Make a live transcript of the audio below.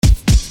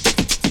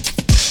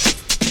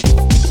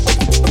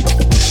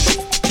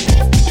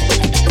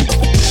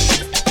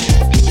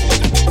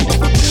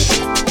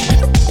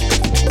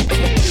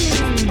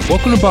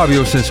Welcome to Bobby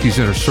Owsinski's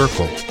Inner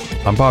Circle.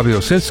 I'm Bobby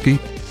Owsinski,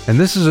 and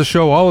this is a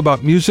show all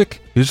about music,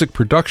 music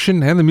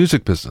production, and the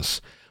music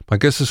business. My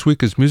guest this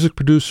week is music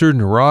producer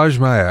Niraj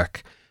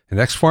Mayak, an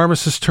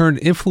ex-pharmacist turned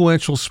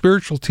influential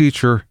spiritual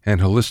teacher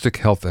and holistic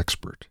health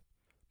expert.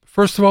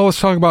 First of all, let's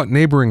talk about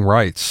neighboring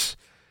rights.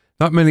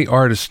 Not many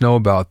artists know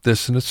about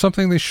this, and it's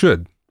something they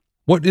should.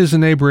 What is a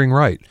neighboring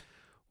right?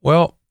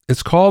 Well,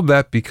 it's called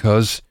that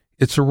because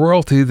it's a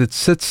royalty that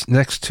sits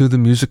next to the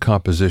music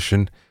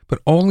composition, but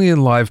only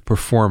in live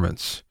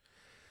performance.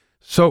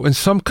 So in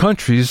some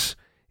countries,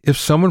 if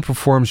someone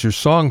performs your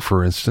song,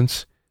 for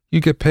instance,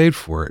 you get paid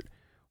for it.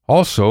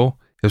 Also,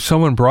 if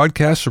someone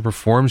broadcasts or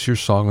performs your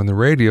song on the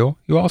radio,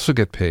 you also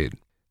get paid.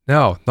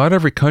 Now, not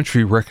every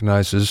country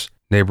recognizes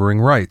neighboring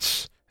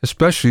rights,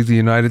 especially the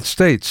United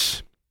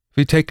States. If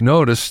you take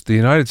notice, the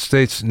United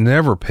States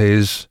never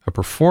pays a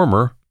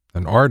performer,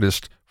 an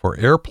artist, for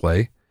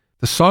airplay.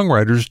 The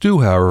songwriters do,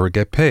 however,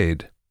 get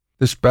paid.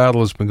 This battle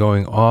has been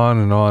going on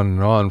and on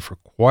and on for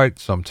quite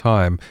some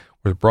time,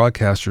 where the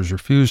broadcasters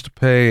refuse to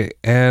pay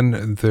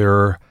and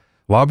their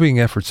lobbying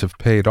efforts have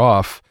paid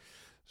off.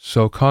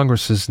 So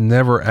Congress has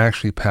never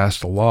actually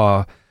passed a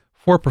law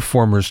for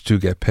performers to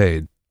get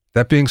paid.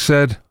 That being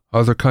said,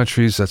 other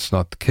countries, that's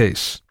not the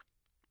case.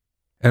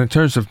 And in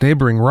terms of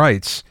neighboring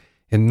rights,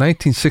 in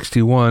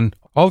 1961,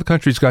 all the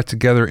countries got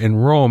together in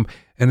Rome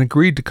and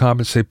agreed to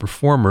compensate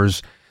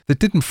performers that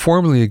didn't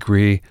formally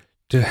agree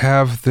to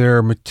have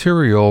their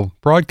material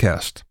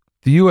broadcast.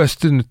 The U.S.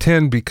 didn't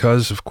attend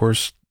because, of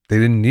course, they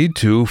didn't need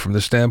to from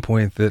the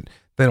standpoint that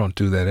they don't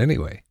do that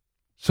anyway.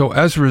 So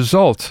as a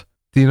result,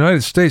 the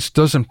United States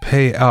doesn't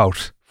pay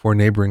out for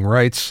neighboring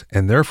rights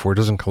and therefore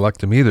doesn't collect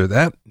them either.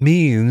 That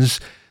means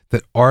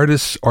that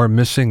artists are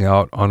missing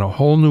out on a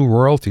whole new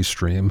royalty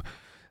stream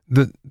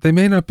that they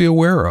may not be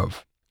aware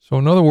of. So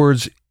in other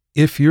words,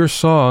 if your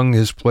song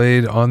is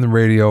played on the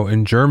radio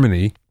in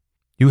Germany,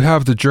 you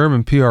have the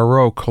German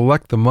PRO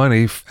collect the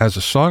money as a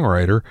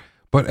songwriter,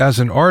 but as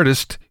an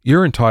artist,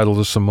 you're entitled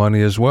to some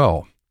money as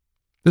well.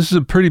 This is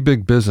a pretty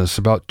big business,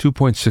 about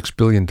 $2.6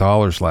 billion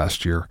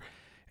last year,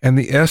 and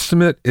the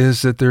estimate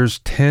is that there's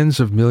tens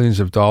of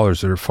millions of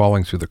dollars that are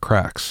falling through the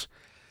cracks.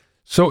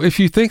 So if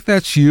you think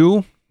that's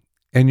you,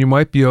 and you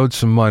might be owed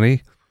some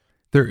money,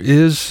 there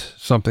is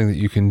something that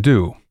you can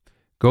do.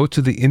 Go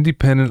to the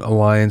Independent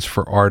Alliance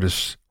for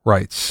Artists'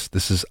 Rights.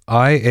 This is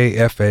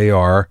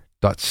iafar.co.uk.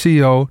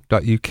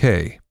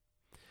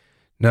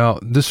 Now,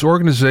 this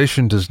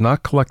organization does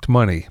not collect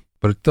money,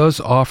 but it does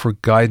offer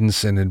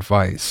guidance and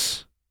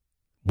advice.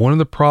 One of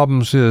the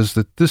problems is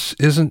that this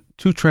isn't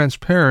too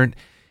transparent,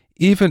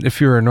 even if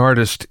you're an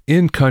artist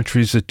in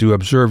countries that do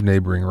observe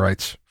neighboring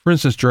rights, for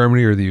instance,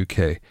 Germany or the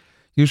UK.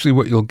 Usually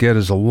what you'll get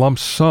is a lump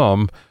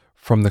sum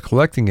from the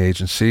collecting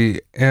agency,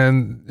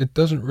 and it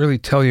doesn't really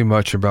tell you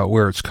much about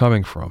where it's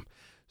coming from.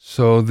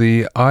 So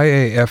the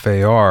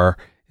IAFAR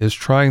is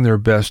trying their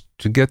best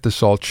to get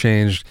this all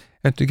changed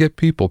and to get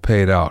people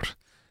paid out.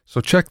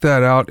 So check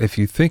that out if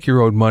you think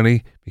you're owed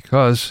money,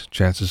 because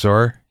chances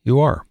are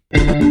you are.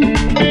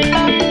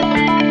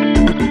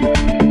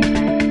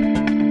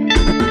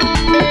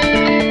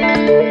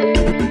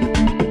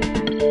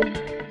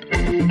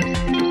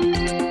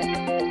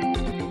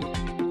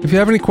 If you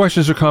have any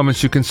questions or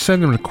comments, you can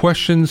send them to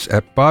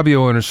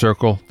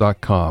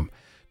questions@bobbyoinnercircle.com.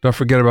 Don't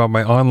forget about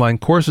my online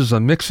courses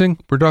on mixing,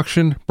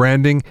 production,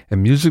 branding,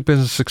 and music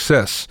business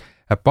success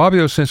at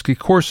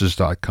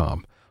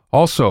bobbyowsinskicourses.com.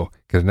 Also,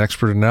 get an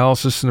expert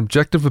analysis and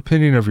objective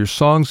opinion of your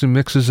songs and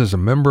mixes as a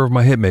member of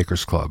my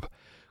Hitmakers Club.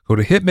 Go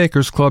to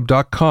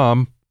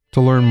hitmakersclub.com to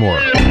learn more.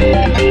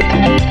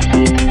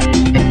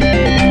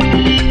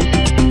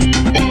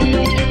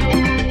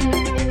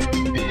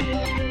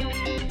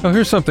 Now,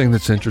 here's something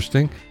that's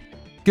interesting.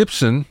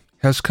 Gibson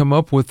has come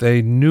up with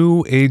a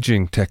new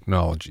aging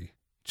technology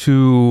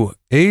to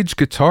age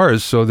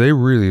guitars so they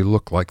really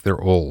look like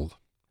they're old.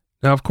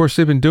 Now, of course,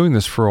 they've been doing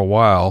this for a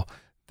while.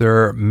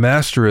 Their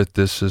master at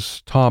this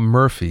is Tom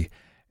Murphy,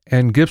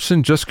 and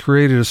Gibson just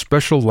created a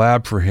special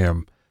lab for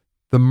him,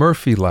 the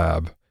Murphy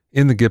Lab,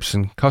 in the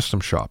Gibson Custom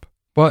Shop.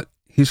 But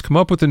he's come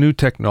up with a new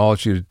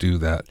technology to do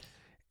that.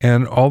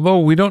 And although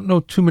we don't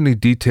know too many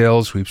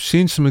details, we've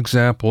seen some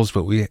examples,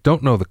 but we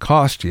don't know the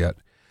cost yet.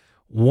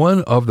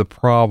 One of the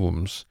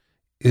problems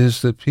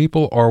is that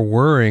people are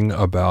worrying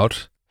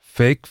about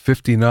fake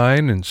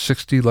 59 and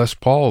 60 Les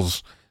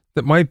Pauls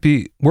that might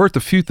be worth a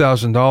few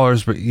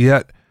 $1,000s, but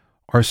yet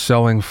are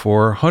selling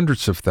for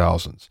hundreds of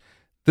thousands.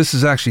 This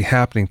is actually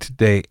happening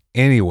today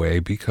anyway,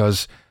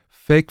 because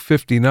fake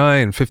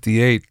 59,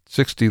 58,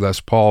 60 Les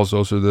Pauls,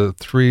 those are the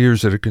 3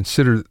 years that are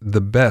considered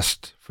the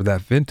best for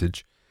that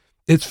vintage.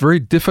 It's very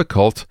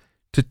difficult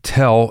to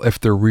tell if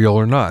they're real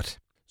or not.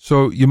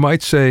 So you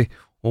might say,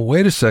 well,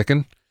 wait a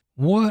second,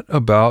 what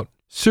about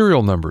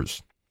serial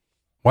numbers?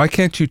 Why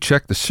can't you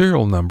check the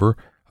serial number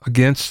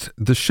against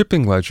the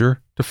shipping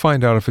ledger to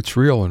find out if it's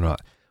real or not?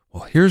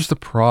 Well, here's the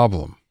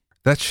problem.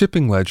 That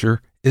shipping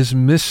ledger is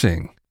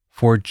missing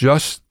for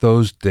just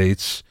those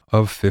dates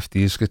of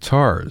 50s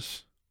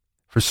guitars.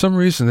 For some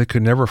reason, they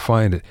could never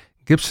find it.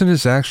 Gibson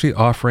is actually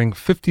offering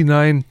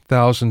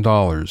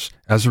 $59,000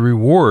 as a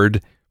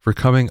reward for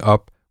coming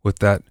up with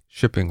that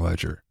shipping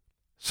ledger.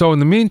 So in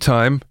the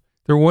meantime,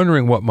 they're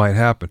wondering what might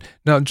happen.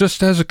 Now,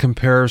 just as a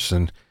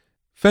comparison,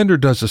 Fender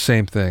does the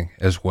same thing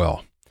as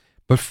well.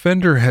 But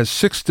Fender has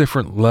 6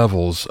 different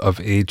levels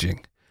of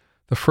aging.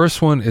 The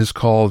first one is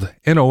called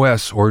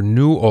NOS, or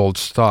New Old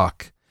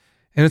Stock,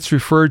 and it's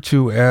referred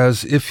to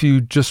as if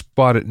you just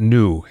bought it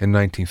new in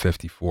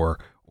 1954,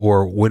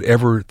 or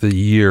whatever the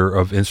year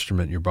of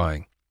instrument you're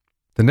buying.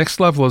 The next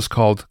level is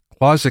called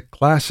Closet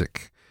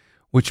Classic,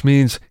 which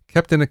means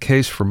kept in a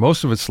case for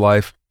most of its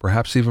life,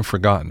 perhaps even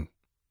forgotten.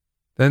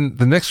 Then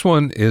the next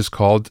one is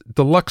called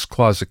Deluxe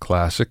Closet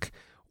Classic,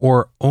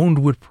 or Owned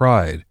with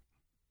Pride.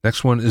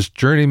 Next one is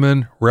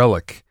Journeyman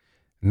Relic,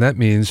 and that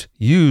means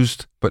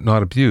used but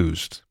not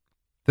abused.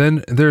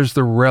 Then there's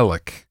the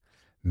Relic.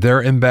 There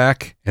and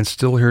back and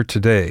still here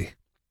today.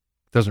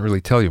 Doesn't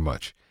really tell you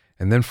much.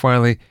 And then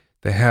finally,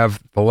 they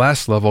have the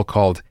last level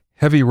called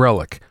Heavy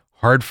Relic,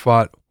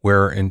 hard-fought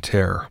wear and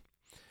tear.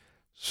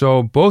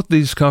 So both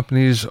these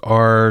companies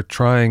are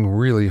trying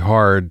really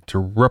hard to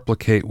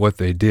replicate what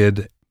they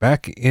did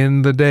back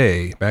in the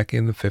day, back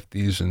in the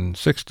 50s and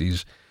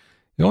 60s.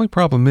 The only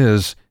problem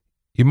is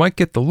you might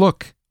get the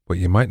look, but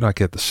you might not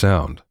get the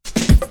sound.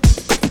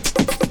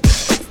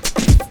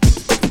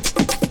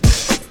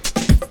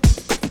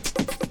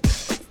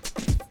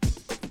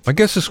 My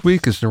guest this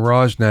week is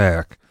Niraj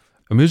Nayak,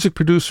 a music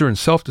producer and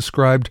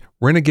self-described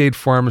renegade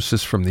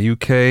pharmacist from the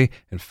UK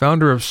and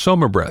founder of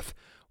Soma Breath,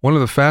 one of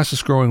the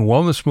fastest-growing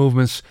wellness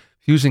movements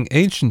fusing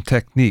ancient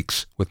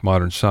techniques with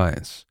modern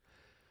science.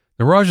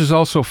 Niraj is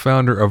also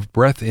founder of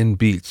Breath in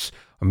Beats,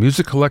 a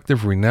music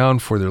collective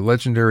renowned for their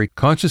legendary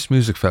conscious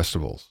music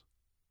festivals.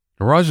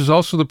 Niraj is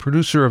also the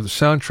producer of the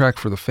soundtrack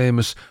for the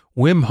famous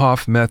Wim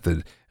Hof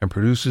Method and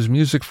produces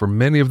music for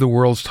many of the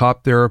world's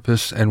top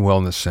therapists and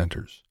wellness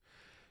centers.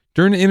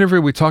 During the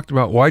interview, we talked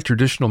about why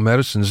traditional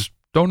medicines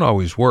don't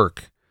always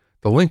work,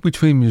 the link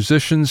between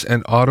musicians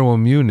and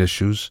autoimmune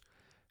issues,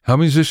 how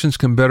musicians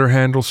can better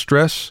handle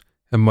stress,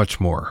 and much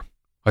more.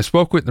 I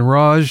spoke with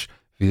Niraj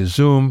via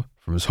Zoom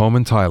from his home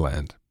in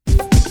Thailand.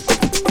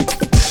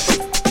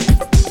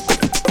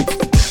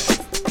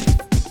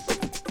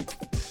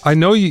 I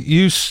know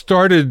you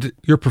started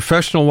your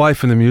professional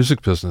life in the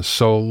music business,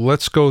 so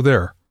let's go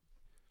there.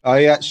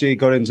 I actually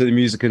got into the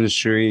music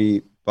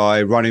industry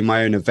by running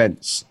my own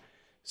events.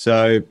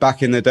 So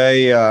back in the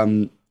day,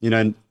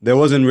 there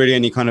wasn't really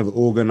any kind of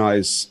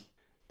organized.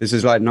 This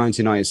is like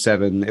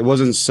 1997. It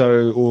wasn't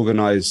so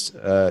organized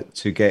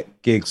to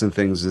get gigs and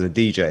things as a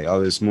DJ. I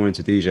was more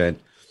into DJing.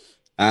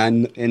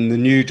 And in the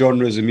new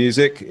genres of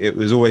music, it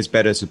was always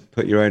better to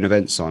put your own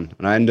events on.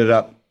 And I ended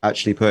up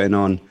actually putting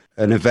on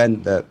an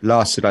event that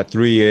lasted like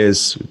 3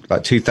 years,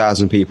 like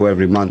 2,000 people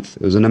every month.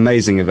 It was an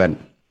amazing event.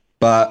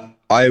 But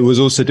I was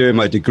also doing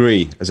my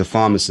degree as a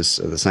pharmacist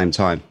at the same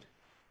time.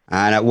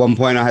 And at one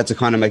point I had to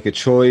kind of make a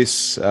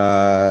choice.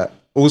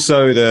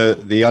 Also,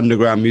 the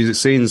underground music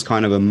scene is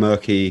kind of a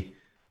murky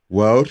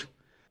world.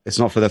 It's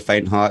not for the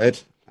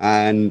faint-hearted.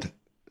 And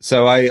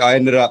so I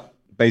ended up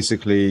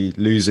basically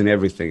losing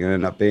everything and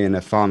ended up being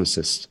a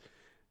pharmacist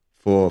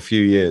for a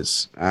few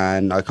years.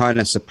 And I kind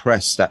of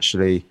suppressed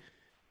actually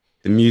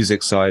the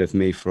music side of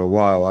me for a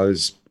while.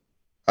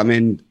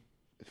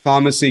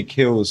 Pharmacy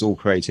kills all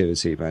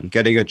creativity, man.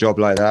 Getting a job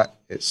like that,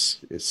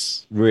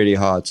 it's really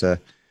hard to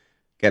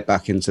get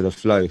back into the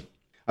flow.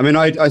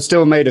 I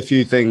still made a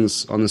few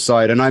things on the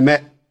side, and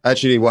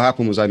what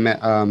happened was I met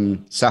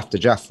Safdar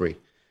Jaffrey,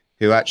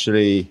 who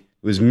actually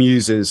was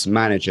Muse's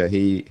manager.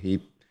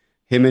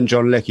 Him and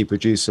John Leckie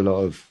produced a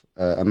lot of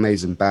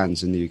amazing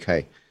bands in the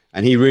UK,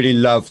 and he really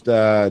loved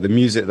the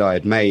music that I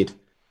had made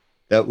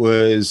that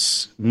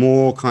was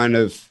more kind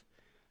of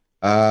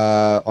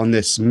on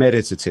this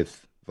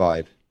meditative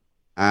vibe,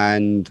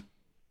 and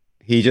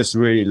he just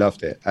really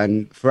loved it.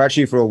 And for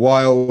a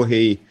while,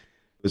 he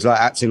was like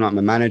acting like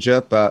my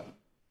manager, but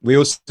we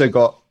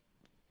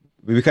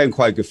became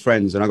quite good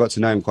friends, and I got to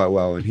know him quite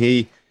well. And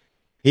he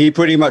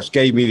pretty much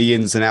gave me the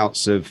ins and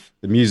outs of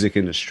the music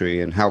industry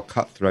and how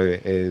cutthroat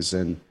it is,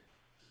 and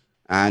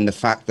the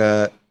fact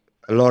that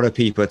a lot of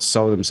people had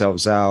sold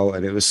themselves out,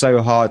 and it was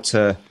so hard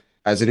to,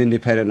 as an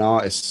independent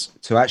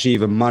artist, to actually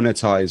even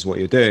monetize what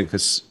you're doing,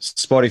 because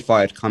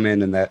Spotify had come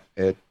in and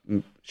it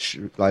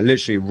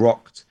literally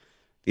rocked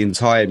the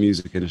entire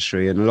music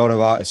industry, and a lot of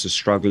artists are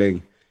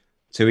struggling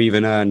to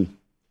even earn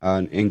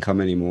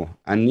income anymore.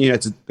 And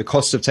the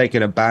cost of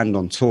taking a band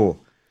on tour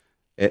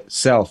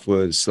itself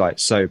was like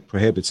so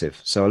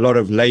prohibitive, so a lot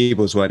of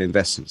labels weren't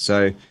invested.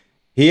 So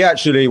he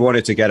actually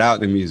wanted to get out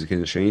of the music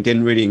industry. He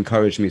didn't really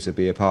encourage me to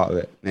be a part of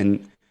it,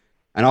 and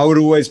I would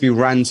always be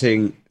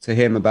ranting to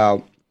him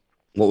about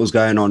what was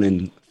going on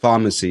in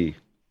pharmacy,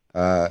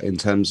 in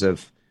terms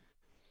of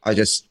I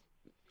just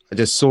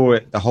saw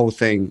it, the whole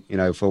thing,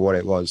 for what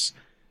it was.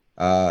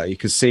 You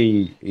could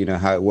see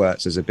how it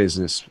works as a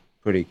business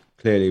pretty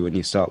clearly when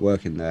you start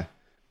working there.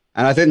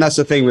 And I think that's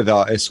the thing with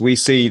artists. We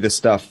see the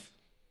stuff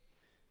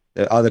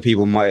that other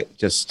people might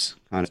just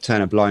kind of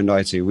turn a blind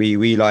eye to.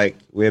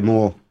 We're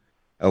more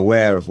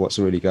aware of what's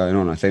really going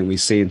on. I think we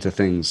see into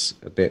things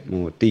a bit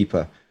more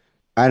deeper.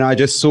 And I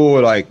just saw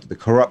like the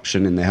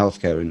corruption in the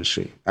healthcare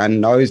industry.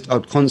 And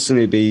I'd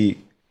constantly be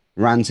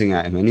ranting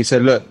at him. And he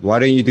said, look, why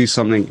don't you do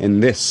something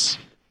in this?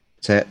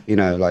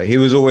 Like he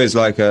was always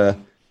like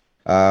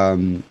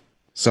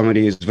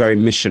somebody who's very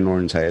mission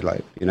oriented.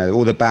 Like,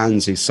 all the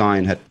bands he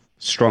signed had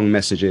strong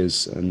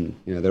messages and,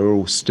 they were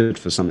all stood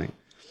for something.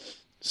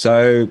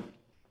 So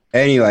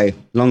anyway,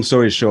 long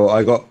story short,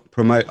 I got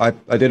promoted.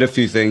 I did a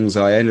few things.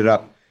 I ended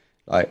up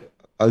I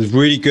was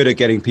really good at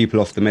getting people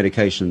off the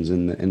medications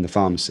in the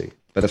pharmacy,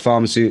 but the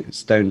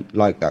pharmacists don't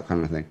like that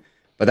kind of thing.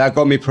 But that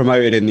got me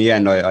promoted in the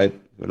end.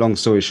 Long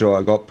story short,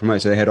 I got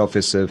promoted to the head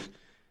office of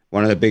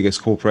one of the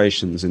biggest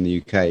corporations in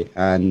the UK.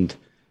 And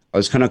I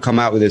was going to come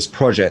out with this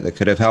project that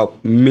could have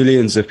helped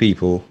millions of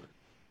people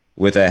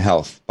with their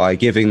health by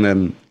giving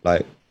them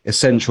like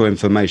essential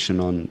information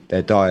on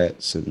their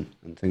diets and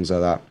things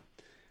like that.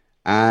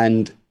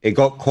 And it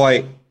got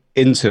quite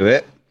into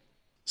it,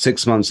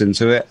 6 months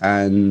into it,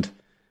 and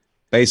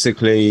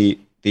basically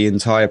the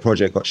entire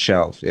project got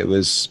shelved. It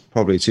was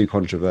probably too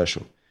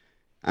controversial.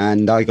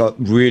 And I got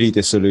really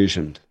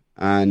disillusioned.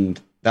 And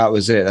that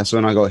was it. That's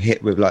when I got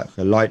hit with like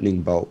a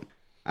lightning bolt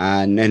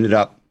and ended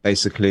up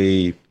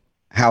basically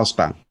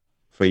housebound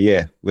for a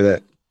year with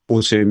an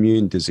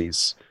autoimmune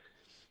disease.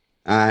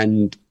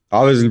 And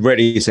I was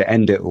ready to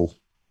end it all,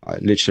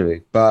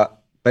 literally. But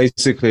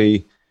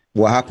basically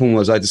what happened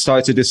was I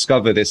started to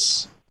discover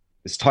this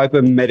type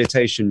of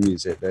meditation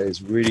music that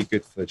is really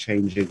good for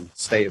changing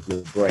state of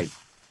your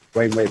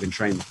brainwave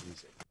entrainment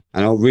music.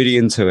 And I was really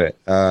into it.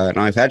 And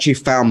I've actually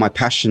found my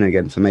passion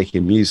again for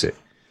making music.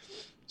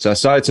 So I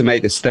started to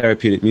make this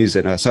therapeutic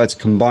music, and I started to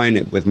combine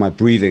it with my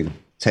breathing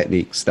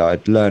techniques that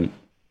I'd learned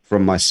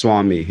from my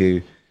Swami,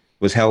 who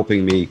was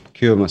helping me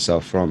cure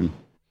myself from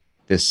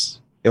this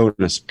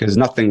illness because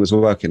nothing was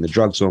working. The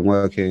drugs weren't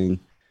working.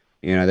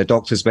 The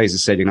doctors basically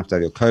said you're going to have to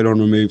have your colon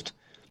removed.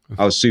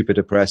 I was super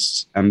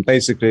depressed. And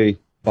basically,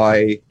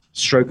 by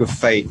stroke of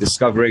fate,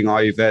 discovering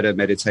Ayurveda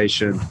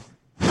meditation,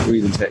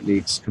 breathing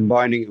techniques,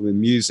 combining it with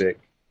music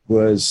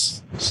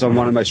was one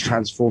of the most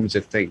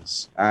transformative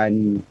things.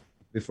 And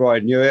before I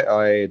knew it,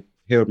 I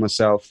healed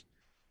myself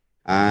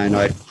and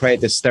I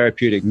created this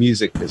therapeutic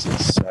music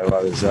business. So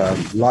I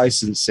was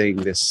licensing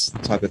this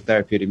type of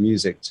therapeutic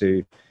music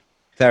to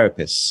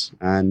therapists.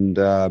 And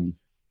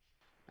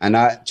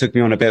that took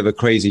me on a bit of a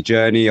crazy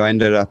journey. I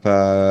ended up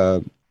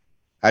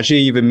have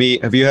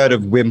you heard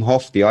of Wim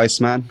Hof, the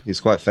Iceman? He's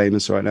quite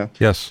famous right now.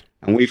 Yes.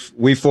 And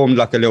we formed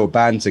like a little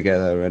band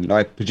together, and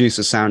I produced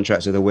a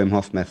soundtrack to the Wim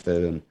Hof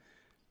method.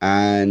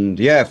 And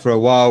yeah, for a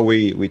while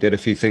we did a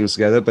few things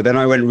together, but then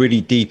I went really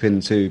deep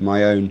into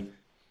my own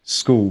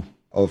school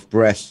of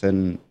breath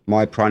and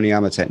my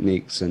pranayama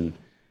techniques and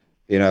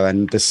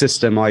the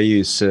system I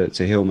use to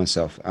heal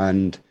myself.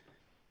 And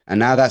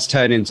now that's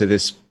turned into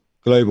this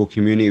global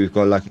community. We've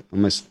got like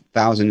almost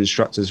 1,000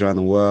 instructors around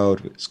the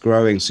world. It's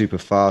growing super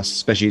fast,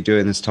 especially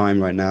during this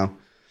time right now.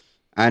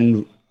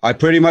 And I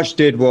pretty much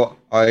did what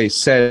I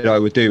said I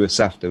would do with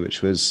SAFTA,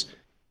 which was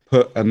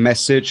put a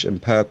message and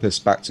purpose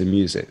back to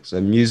music. So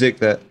music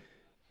that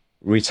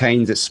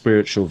retains its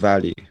spiritual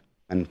value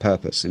and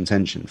purpose,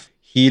 intention,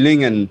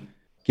 healing and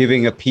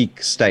giving a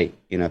peak state,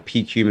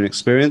 peak human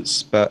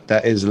experience, but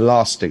that is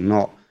lasting,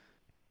 not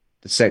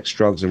the sex,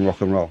 drugs and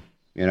rock and roll,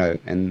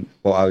 and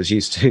what I was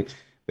used to,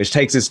 which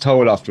takes its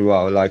toll after a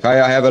while. Like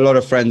I have a lot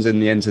of friends in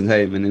the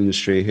entertainment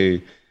industry who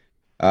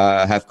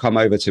have come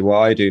over to what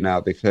I do now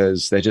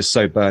because they're just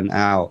so burnt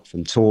out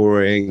from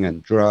touring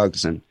and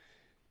drugs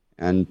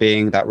and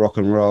being that rock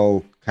and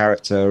roll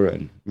character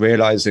and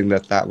realizing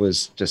that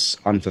was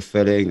just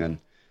unfulfilling and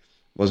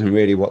wasn't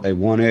really what they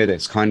wanted.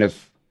 It's kind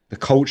of the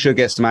culture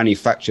gets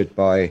manufactured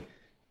by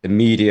the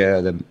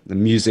media, the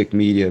music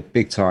media,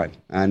 big time.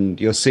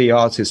 And you'll see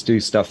artists do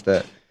stuff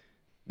that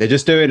they're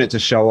just doing it to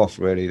show off,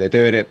 really. They're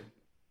doing it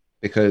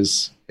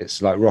because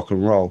it's like rock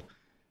and roll.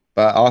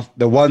 But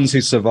the ones who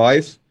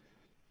survive,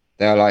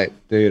 they're like,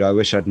 dude, I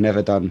wish I'd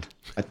never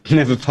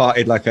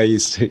partied like I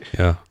used to.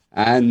 Yeah.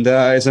 And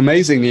it's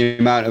amazing the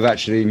amount of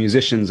actually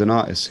musicians and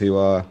artists who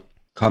are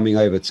coming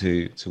over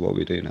to what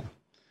we do now.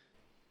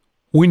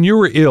 When you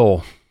were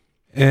ill,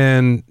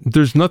 and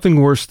there's nothing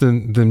worse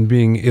than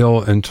being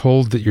ill and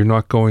told that you're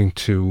not going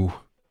to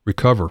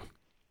recover,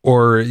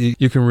 or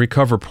you can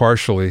recover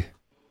partially.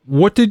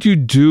 What did you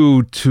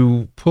do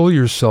to pull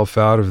yourself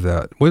out of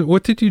that?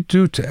 What did you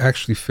do to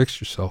actually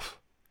fix yourself?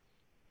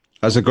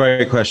 That's a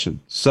great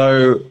question.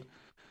 So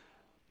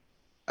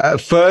at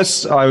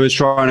first I was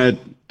trying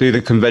to do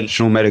the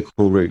conventional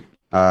medical route.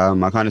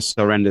 I kind of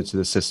surrendered to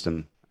the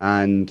system,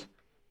 and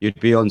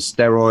you'd be on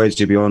steroids,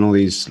 you'd be on all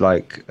these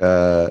like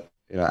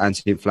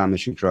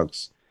anti-inflammatory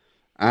drugs.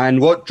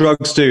 And what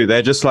drugs do,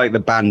 they're just like the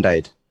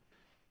Band-Aid.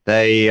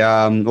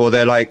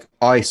 They're like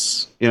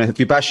ice. If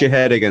you bash your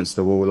head against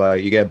the wall,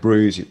 like you get a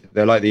bruise,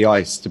 they're like the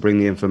ice to bring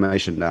the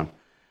inflammation down.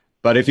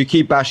 But if you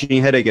keep bashing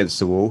your head against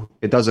the wall,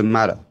 it doesn't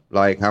matter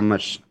like how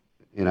much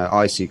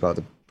ice you got.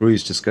 The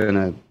bruise just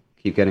gonna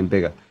keep getting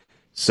bigger.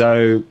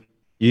 So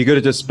you got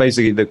to just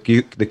basically,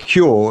 the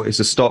cure is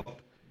to stop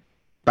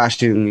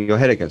bashing your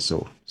head against the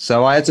wall.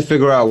 So I had to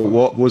figure out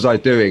what was I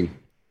doing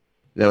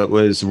that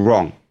was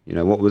wrong. You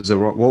know, what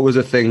was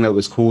the thing that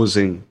was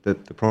causing the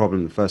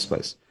problem in the first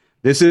place?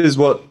 This is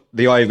what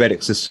the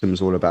Ayurvedic system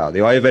is all about. The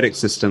Ayurvedic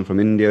system from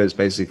India is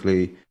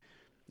basically,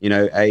 you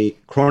know, a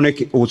chronic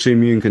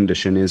autoimmune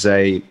condition is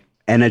a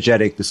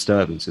energetic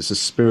disturbance. It's a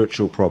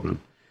spiritual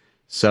problem.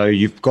 So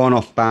you've gone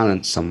off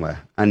balance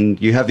somewhere,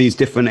 and you have these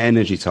different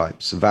energy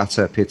types: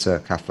 Vata,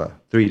 Pitta, Kapha,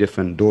 3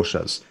 different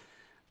doshas.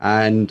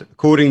 And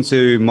according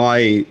to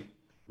my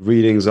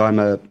readings, I'm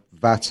a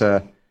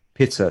Vata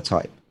Pitta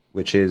type,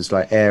 which is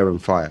like air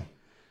and fire.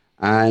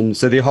 And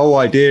so the whole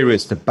idea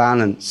is to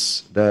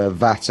balance the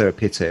Vata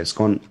Pitta. It's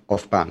gone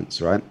off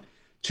balance, right?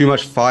 Too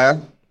much fire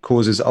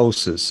causes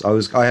ulcers.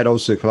 I had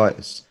ulcerative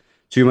colitis.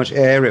 Too much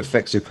air, it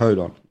affects your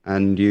colon,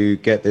 and you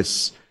get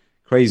this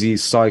crazy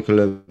cycle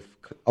of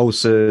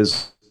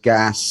ulcers,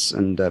 gas,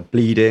 and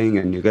bleeding,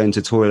 and you're going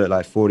to toilet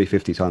like 40,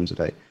 50 times a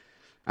day.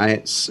 And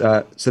it's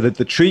so that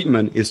the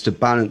treatment is to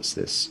balance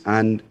this.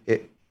 And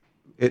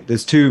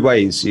there's 2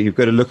 ways. You've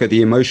got to look at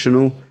the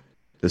emotional,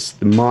 the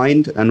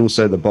mind, and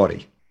also the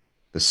body,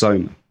 the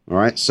soma. All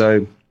right.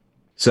 So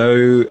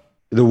the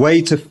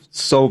way to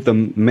solve the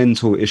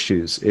mental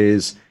issues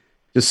is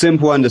the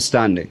simple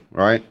understanding,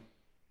 right?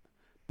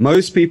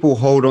 Most people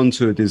hold on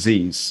to a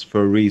disease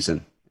for a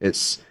reason.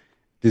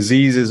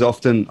 Disease is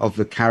often of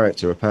the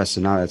character or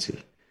personality.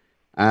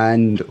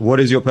 And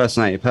what is your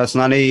personality? Your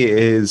personality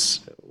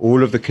is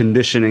all of the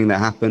conditioning that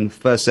happened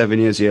first 7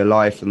 years of your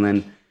life, and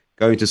then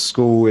going to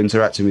school,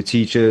 interacting with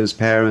teachers,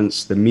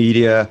 parents, the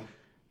media.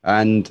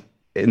 And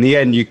in the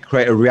end, you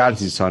create a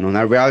reality tunnel. And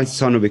that reality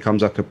tunnel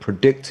becomes like a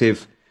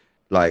predictive,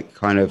 like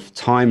kind of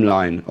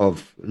timeline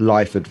of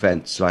life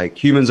events. Like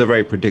humans are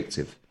very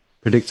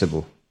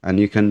predictable, and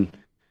you can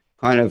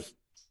kind of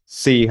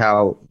see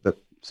how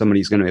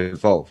somebody's going to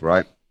evolve,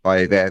 right,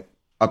 by their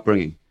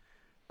upbringing.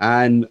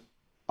 And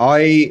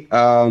I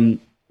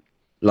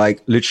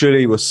like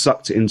literally was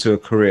sucked into a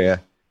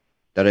career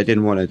that I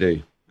didn't want to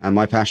do. And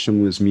my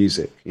passion was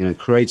music. You know,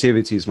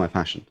 creativity is my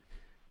passion.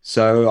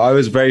 So I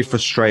was very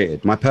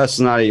frustrated. My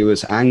personality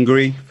was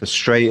angry,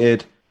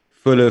 frustrated,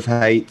 full of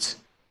hate,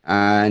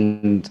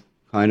 and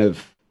kind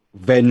of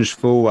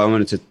vengeful. I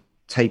wanted to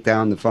take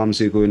down the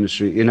pharmaceutical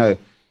industry. You know,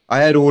 I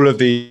had all of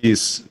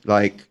these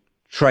like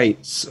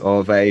traits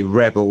of a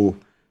rebel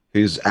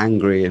who's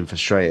angry and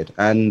frustrated.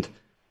 And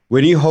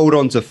when you hold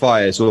on to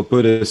fire, so what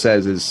Buddha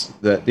says is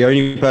that the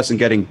only person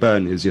getting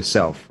burned is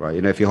yourself, right?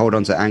 You know, if you hold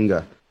on to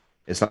anger,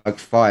 it's like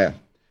fire.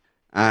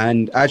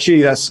 And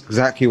actually, that's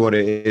exactly what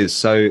it is.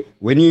 So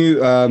when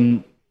you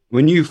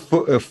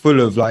are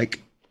full of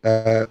like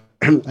an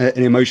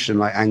emotion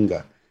like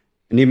anger,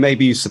 and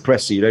maybe you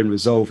suppress it, you don't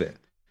resolve it,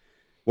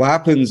 what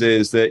happens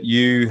is that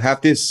you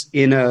have this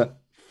inner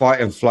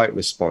fight and flight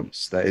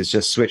response that is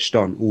just switched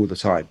on all the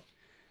time.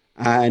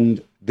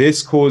 And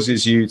this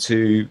causes you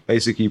to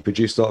basically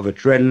produce a lot of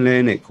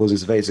adrenaline. It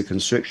causes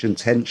vasoconstriction,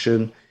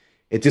 tension.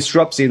 It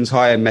disrupts the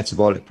entire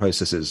metabolic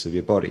processes of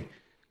your body.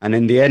 And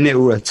in the end, it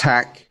will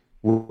attack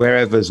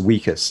wherever's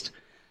weakest.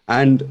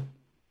 And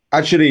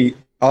actually,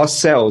 our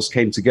cells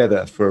came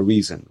together for a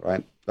reason,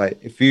 right? Like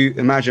if you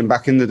imagine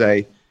back in the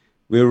day,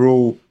 we were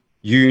all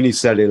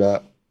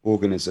unicellular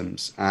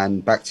organisms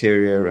and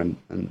bacteria and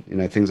you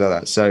know, things like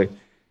that. So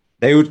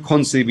they would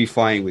constantly be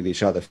fighting with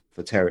each other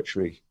for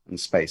territory and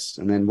space.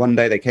 And then one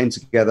day they came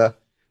together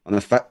on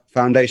the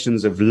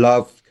foundations of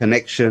love,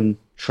 connection,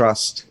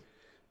 trust,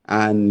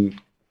 and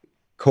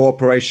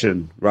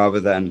cooperation rather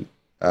than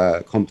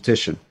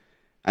competition.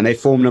 And they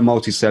formed a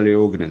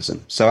multicellular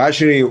organism. So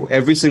actually,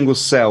 every single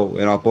cell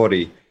in our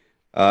body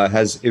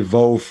has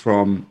evolved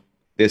from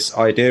this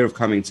idea of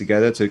coming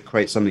together to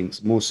create something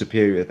more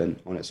superior than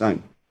on its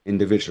own,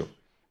 individual.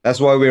 That's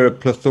why we're a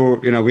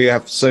plethora, you know, we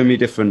have so many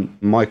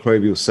different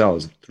microbial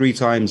cells, 3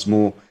 times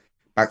more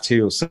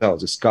bacterial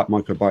cells, it's gut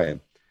microbiome,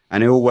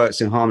 and it all works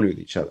in harmony with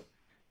each other.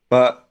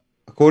 But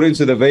according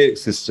to the Vedic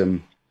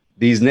system,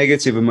 these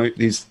negative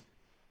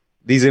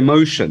these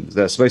emotions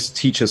that are supposed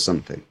to teach us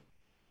something,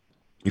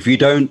 if you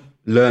don't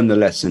learn the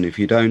lesson, if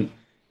you don't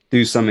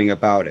do something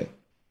about it,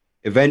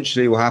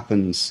 eventually what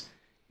happens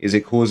is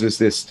it causes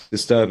this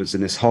disturbance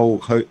in this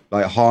whole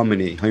like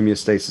harmony,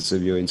 homeostasis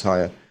of your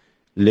entire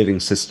living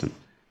system.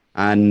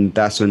 And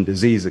that's when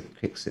disease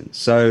kicks in.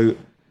 So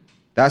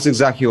that's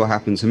exactly what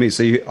happened to me.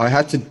 So I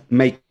had to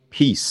make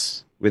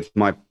peace with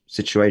my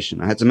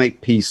situation. I had to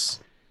make peace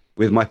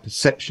with my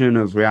perception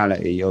of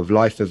reality, of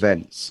life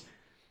events,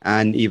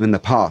 and even the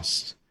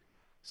past.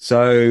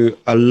 So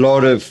a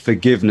lot of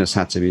forgiveness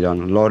had to be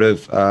done, a lot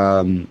of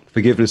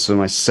forgiveness for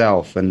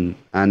myself. And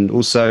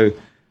also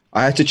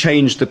I had to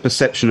change the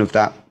perception of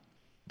that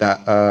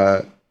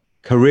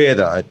career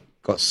that I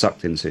got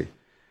sucked into.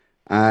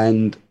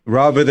 And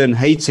rather than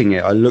hating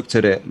it, I looked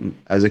at it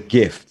as a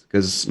gift,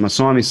 because my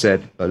Swami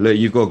said, look,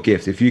 you've got a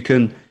gift. If you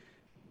can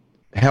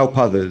help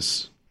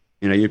others,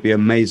 you know, you'd be an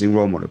amazing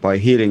role model. By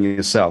healing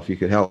yourself, you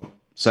could help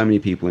so many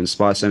people,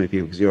 inspire so many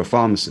people, because you're a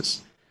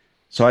pharmacist.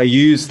 So I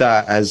used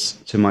that as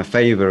to my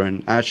favor.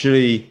 And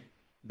actually,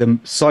 the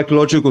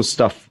psychological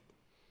stuff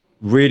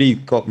really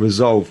got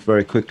resolved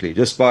very quickly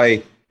just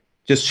by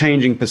just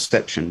changing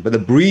perception. But the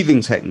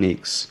breathing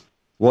techniques,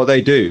 what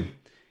they do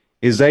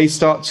is they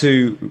start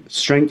to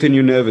strengthen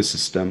your nervous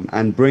system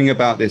and bring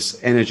about this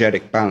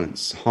energetic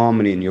balance,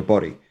 harmony in your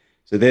body.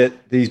 So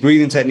these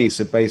breathing techniques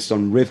are based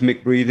on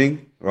rhythmic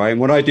breathing, right? And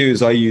what I do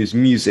is I use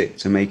music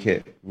to make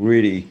it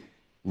really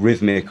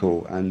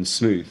rhythmical and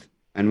smooth.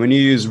 And when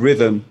you use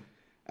rhythm,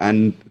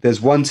 and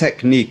there's one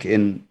technique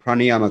in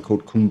pranayama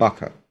called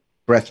kumbhaka,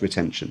 breath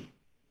retention.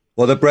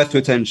 What the breath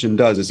retention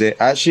does is it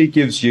actually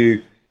gives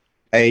you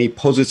a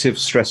positive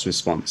stress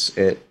response.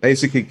 It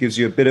basically gives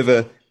you a bit of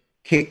a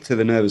kick to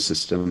the nervous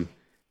system,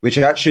 which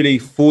actually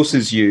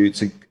forces you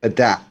to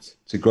adapt,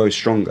 to grow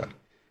stronger.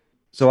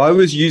 So I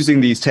was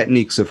using these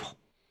techniques of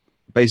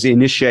basically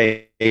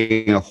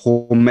initiating a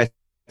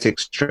hormetic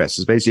stress.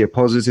 It's basically a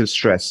positive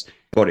stress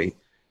body.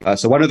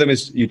 So one of them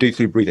is you do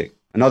through breathing.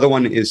 Another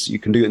one is you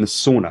can do it in a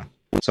sauna.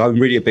 So I'm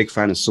really a big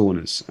fan of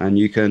saunas, and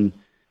you can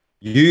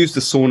use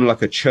the sauna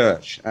like a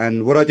church.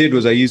 And what I did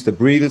was I used the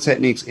breathing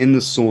techniques in the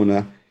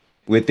sauna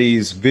with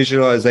these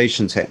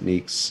visualization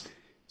techniques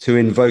to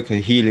invoke a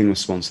healing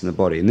response in the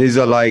body. And these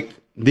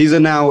are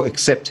now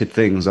accepted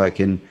things. Like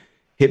in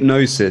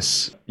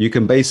hypnosis, you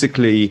can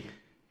basically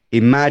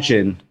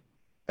imagine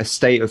a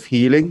state of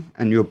healing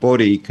and your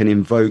body can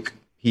invoke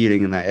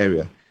healing in that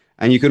area.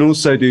 And you can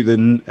also do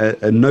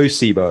a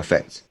nocebo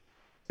effect.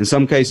 In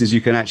some cases,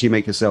 you can actually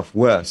make yourself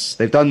worse.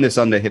 They've done this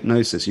under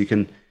hypnosis. You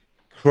can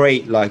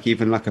create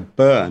even a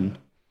burn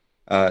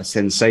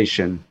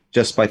sensation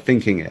just by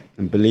thinking it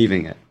and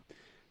believing it.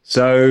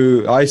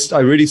 So I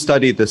really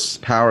studied this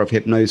power of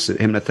hypnosis,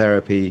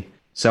 hypnotherapy,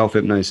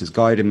 self-hypnosis,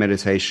 guided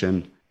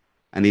meditation,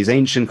 and these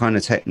ancient kind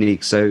of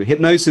techniques. So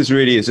hypnosis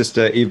really is just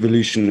an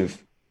evolution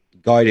of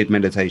guided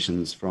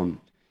meditations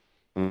from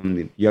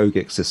the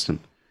yogic system.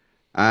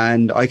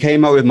 And I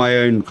came up with my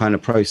own kind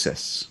of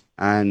process,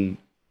 and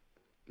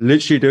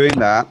literally doing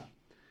that,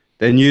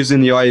 then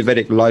using the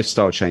Ayurvedic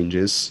lifestyle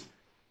changes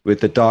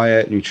with the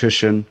diet,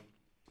 nutrition,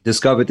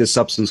 discovered this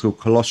substance called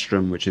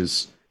colostrum, which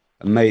is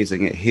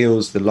amazing. It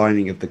heals the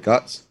lining of the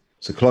gut.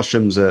 So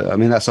colostrums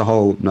that's a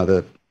whole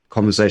another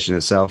conversation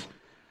itself.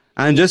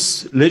 And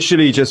just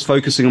literally just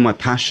focusing on my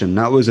passion.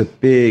 That was a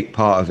big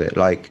part of it,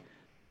 like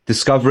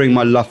discovering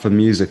my love for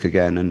music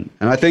again. And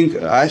I think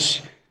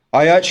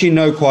I actually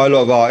know quite a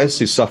lot of artists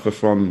who suffer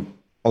from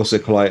ulcerative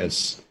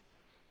colitis.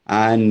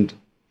 And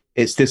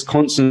it's this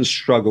constant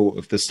struggle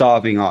of the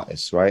starving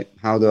artist, right?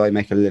 How do I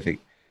make a living?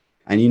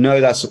 And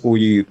that's all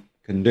you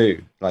can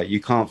do. Like,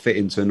 you can't fit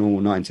into a normal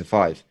 9 to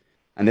 5.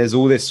 And there's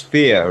all this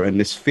fear, and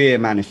this fear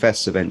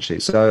manifests eventually.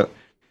 So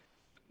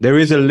there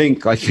is a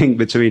link, I think,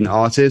 between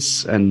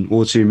artists and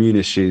autoimmune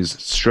issues,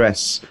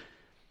 stress,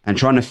 and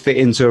trying to fit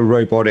into a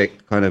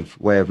robotic kind of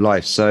way of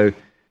life. So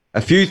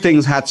a few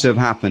things had to have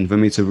happened for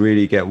me to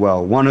really get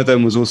well. One of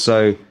them was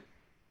also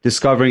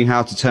discovering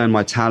how to turn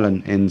my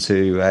talent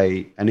into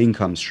an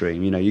income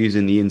stream,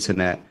 using the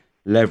internet,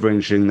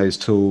 leveraging those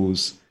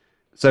tools.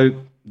 So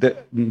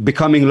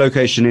becoming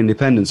location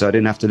independent, so I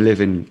didn't have to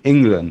live in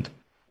England,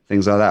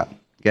 things like that,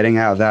 getting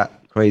out of that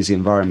crazy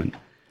environment.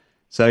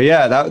 So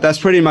yeah, that's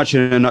pretty much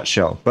in a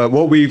nutshell. But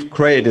what we've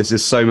created is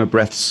this Soma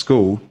Breath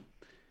School,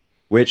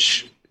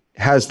 which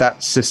has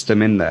that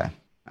system in there,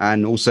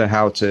 and also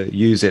how to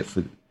use it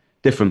for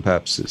different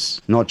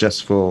purposes, not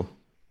just for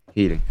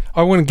healing.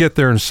 I want to get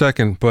there in a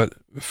second, but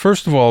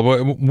first of all,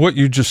 what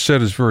you just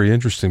said is very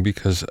interesting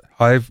because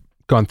I've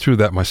gone through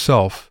that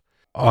myself.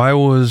 I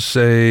was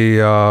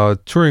a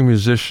touring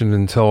musician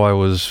until I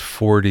was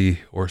 40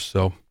 or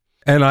so,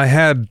 and I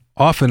had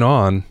off and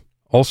on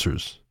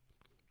ulcers.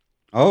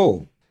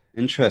 Oh,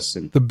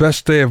 interesting. The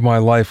best day of my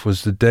life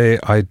was the day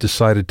I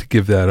decided to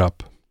give that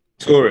up.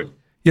 Touring?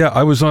 Yeah,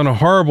 I was on a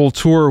horrible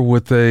tour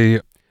with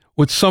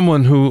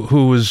someone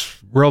who was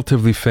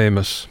relatively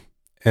famous,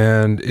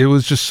 and it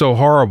was just so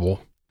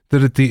horrible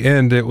that at the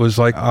end it was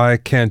like, I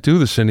can't do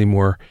this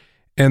anymore.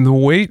 And the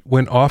weight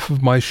went off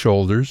of my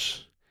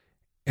shoulders,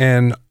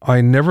 and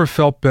I never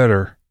felt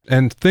better.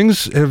 And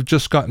things have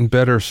just gotten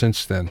better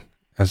since then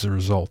as a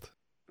result.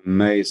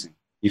 Amazing.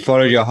 You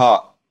followed your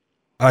heart.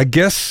 I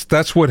guess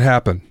that's what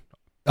happened.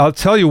 I'll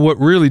tell you what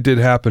really did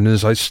happen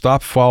is I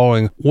stopped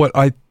following what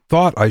I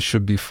thought I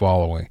should be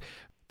following.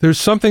 There's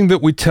something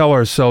that we tell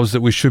ourselves that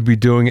we should be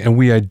doing, and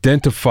we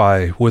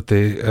identify with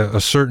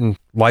a certain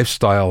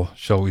lifestyle,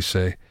 shall we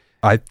say.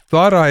 I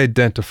thought I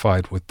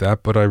identified with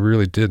that, but I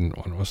really didn't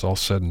when it was all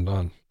said and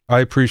done. I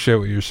appreciate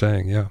what you're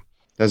saying, yeah.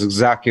 That's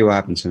exactly what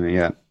happened to me,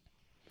 yeah.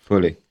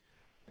 Fully.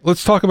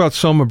 Let's talk about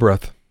Soma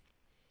Breath.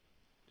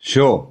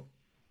 Sure.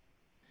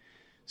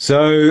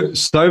 So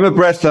Soma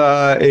Breath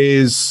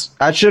is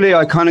actually,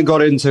 I kind of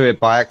got into it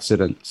by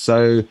accident.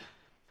 So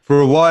for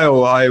a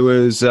while I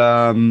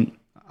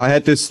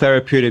had this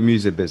therapeutic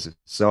music business.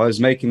 So I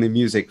was making the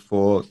music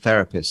for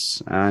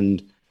therapists,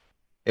 and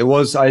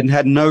I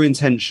had no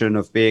intention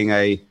of being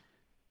a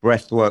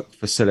breathwork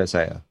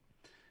facilitator.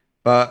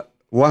 But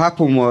what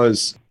happened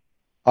was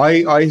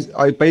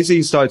I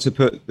basically started to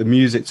put the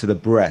music to the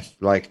breath,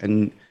 like,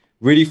 and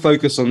really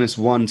focus on this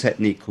one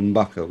technique called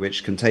Mbaka,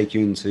 which can take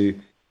you into,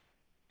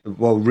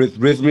 well,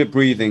 rhythmic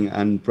breathing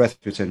and breath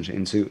retention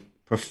into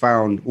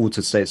profound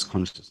altered states of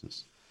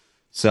consciousness.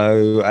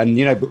 So, and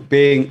you know,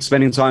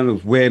 spending time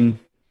with Wim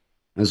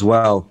as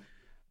well,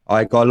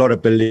 I got a lot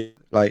of belief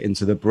like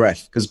into the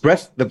breath, because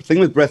breath. The thing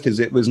with breath is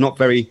it was not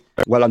very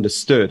well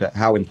understood at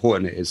how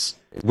important it is.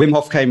 Wim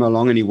Hof came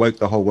along and he woke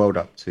the whole world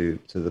up to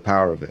the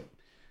power of it.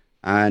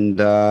 And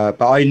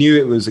but I knew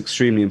it was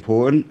extremely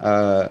important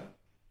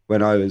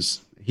when I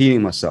was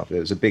healing myself. It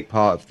was a big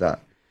part of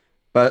that,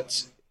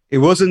 but it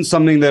wasn't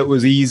something that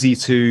was easy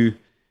to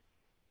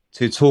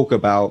talk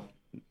about.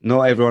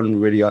 Not everyone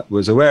really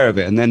was aware of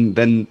it, and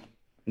then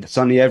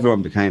suddenly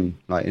everyone became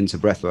like into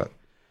breathwork.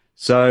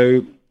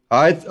 So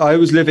I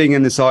was living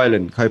in this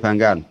island, Koh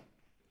Phangan,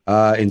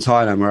 in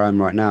Thailand, where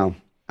I'm right now,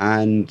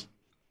 and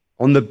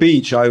on the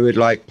beach I would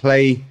like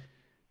play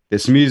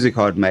this music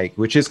I'd make,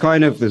 which is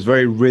kind of this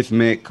very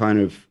rhythmic, kind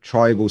of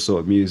tribal sort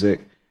of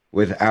music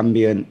with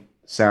ambient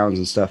sounds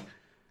and stuff.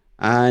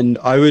 And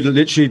I would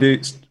literally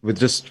do with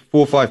just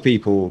 4 or 5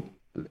 people,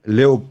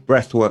 little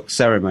breathwork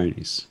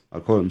ceremonies. I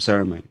call them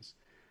ceremonies.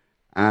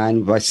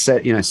 And by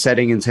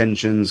setting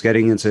intentions,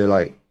 getting into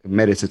like a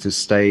meditative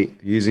state,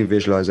 using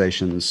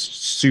visualizations,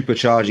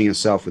 supercharging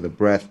yourself with a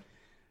breath.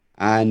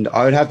 And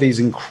I would have these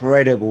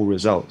incredible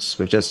results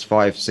with just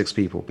 5, 6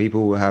 people.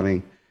 People were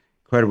having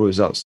incredible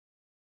results.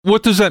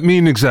 What does that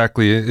mean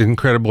exactly?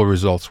 Incredible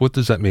results. What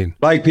does that mean?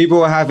 Like people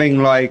were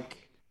having like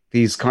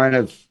these kind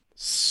of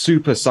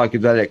super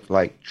psychedelic,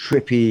 like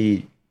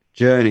trippy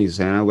journeys,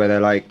 you know, where they're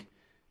like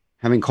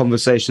having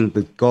conversations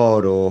with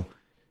God, or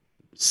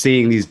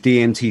seeing these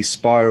DMT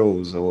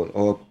spirals,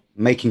 or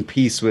making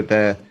peace with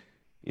their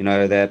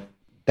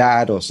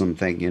dad or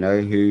something, you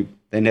know, who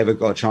they never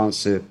got a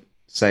chance to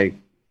say,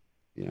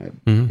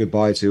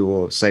 goodbye to,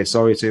 or say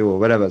sorry to, or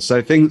whatever.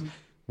 So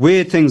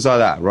weird things like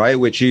that, right?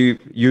 Which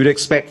you'd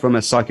expect from a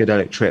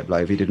psychedelic trip,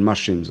 like if you did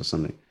mushrooms or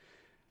something.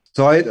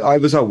 So I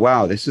was like,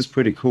 wow, this is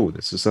pretty cool.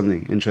 This is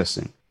something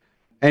interesting.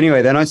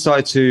 Anyway, then I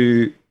started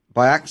to,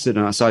 by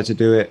accident, I started to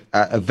do it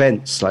at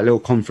events, like little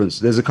conference.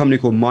 There's a company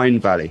called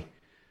Mindvalley,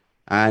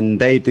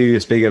 and they do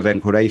this big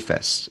event called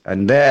A-Fest.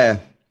 And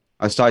there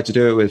I started to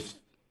do it with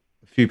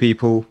a few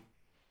people.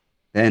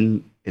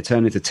 Then it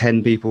turned into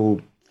 10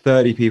 people,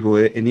 30 people.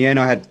 In the end,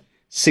 I had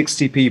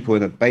 60 people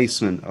in the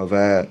basement of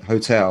a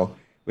hotel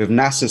with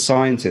NASA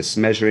scientists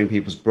measuring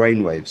people's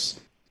brainwaves,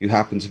 who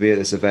happened to be at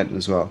this event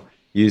as well,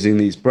 using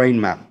these brain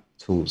map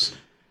tools.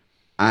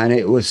 And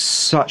it was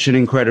such an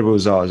incredible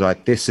result. I was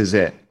like, this is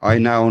it. I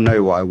now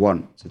know what I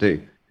want to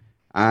do.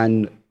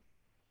 And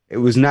it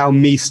was now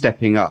me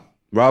stepping up.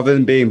 Rather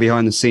than being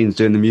behind the scenes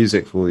doing the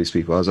music for all these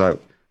people, I was like,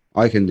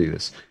 I can do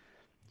this.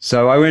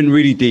 So I went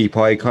really deep.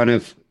 I kind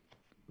of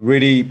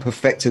really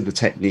perfected the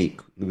technique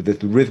with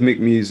the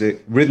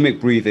rhythmic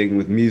breathing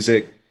with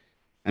music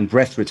and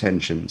breath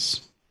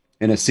retentions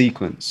in a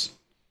sequence.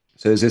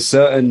 So there's this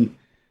certain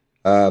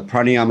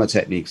pranayama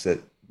techniques that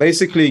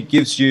basically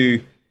gives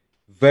you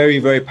very,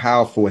 very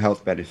powerful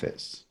health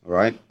benefits, all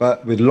right?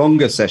 But with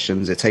longer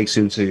sessions, it takes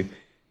you into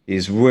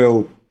these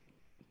real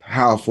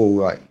powerful,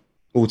 like,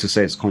 altered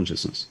states of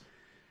consciousness.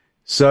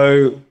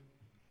 So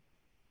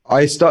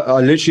I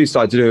literally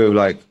started to do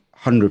like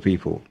 100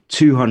 people,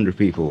 200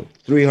 people,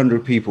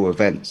 300 people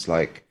events.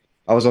 Like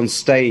I was on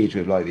stage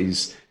with like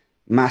these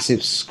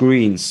massive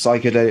screens,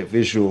 psychedelic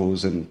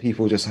visuals, and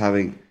people just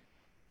having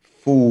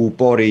full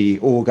body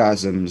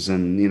orgasms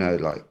and, you know,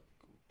 like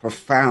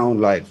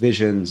profound like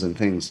visions and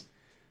things.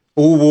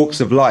 All walks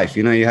of life.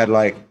 You know, you had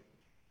like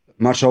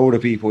much older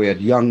people, you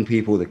had young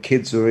people, the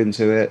kids were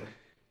into it.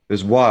 It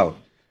was wild.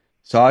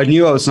 So I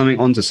knew I was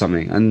onto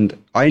something, and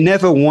I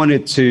never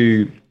wanted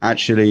to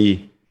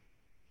actually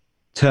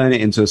turn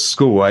it into a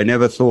school. I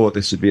never thought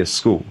this would be a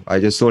school. I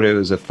just thought it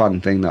was a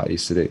fun thing that I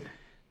used to do.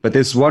 But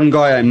this one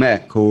guy I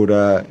met called,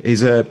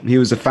 he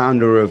was a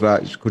founder of,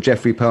 called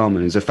Jeffrey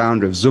Perlman. He's a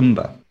founder of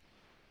Zumba.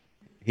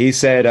 He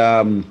said,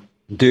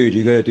 dude,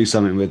 you got to do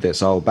something with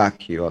this. I'll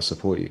back you. I'll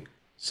support you.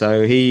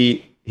 So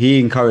he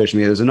encouraged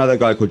me. There's another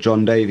guy called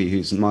John Davey,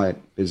 who's my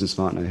business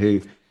partner,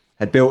 who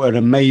had built an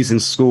amazing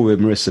school with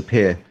Marissa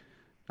Peer,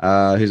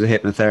 who's a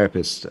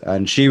hypnotherapist,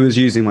 and she was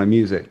using my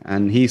music.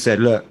 And he said,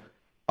 look,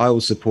 I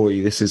will support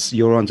you.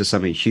 You're onto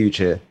something huge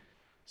here.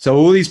 So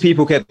all these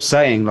people kept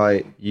saying,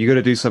 like, you got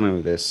to do something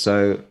with this.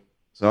 So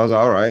I was like,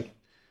 all right.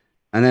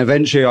 And then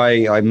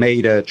eventually I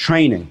made a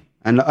training.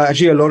 And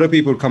actually a lot of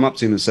people would come up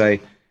to me and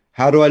say,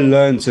 how do I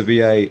learn to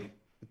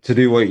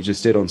do what you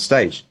just did on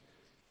stage?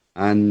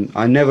 And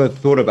I never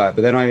thought about it,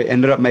 but then I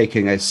ended up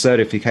making a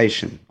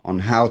certification on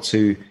how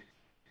to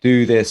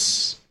do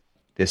this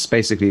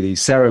basically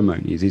these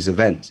ceremonies, these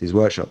events, these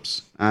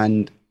workshops.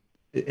 And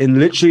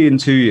literally in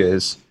 2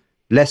 years,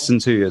 less than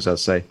 2 years, I'd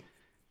say,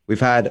 we've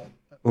had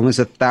almost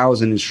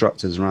 1,000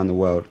 instructors around the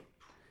world.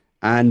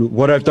 And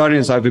what I've done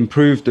is I've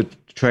improved the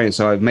training.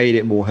 So I've made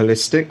it more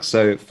holistic.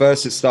 So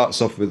first it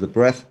starts off with the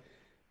breath,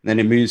 then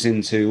it moves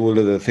into all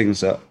of the things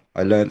that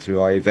I learned through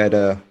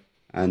Ayurveda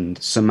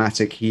and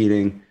somatic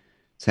healing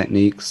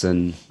techniques,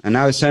 and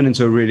now it's turned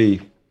into a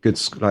really good,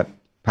 like,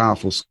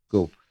 powerful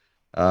school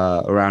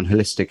around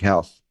holistic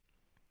health.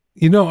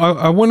 You know,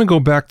 I want to go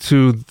back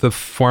to the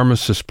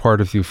pharmacist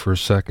part of you for a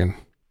second.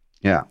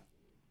 Yeah.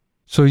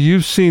 So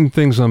you've seen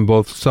things on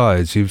both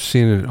sides. You've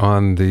seen it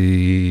on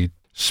the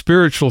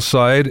spiritual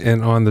side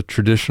and on the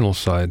traditional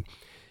side.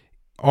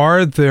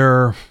 Are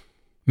there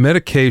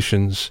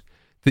medications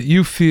that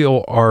you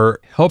feel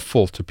are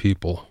helpful to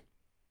people?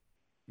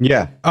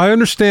 Yeah. I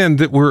understand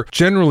that we're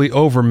generally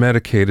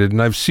over-medicated,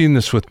 and I've seen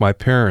this with my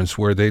parents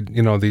where they'd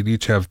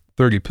each have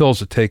 30 pills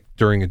to take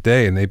during a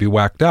day and they'd be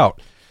whacked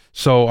out.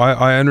 So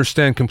I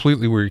understand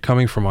completely where you're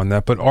coming from on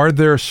that, but are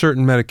there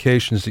certain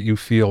medications that you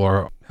feel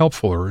are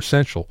helpful or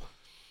essential?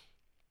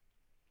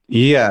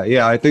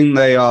 Yeah, I think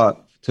they are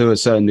to a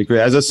certain degree.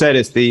 As I said,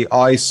 it's the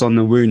ice on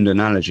the wound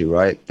analogy,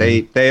 right?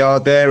 They are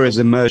there as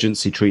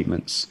emergency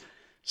treatments.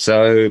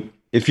 So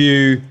if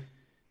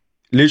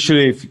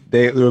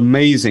they're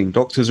amazing,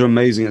 doctors are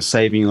amazing at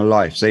saving your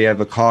life. Say you have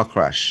a car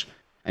crash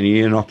and you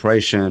need an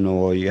operation,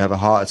 or you have a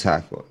heart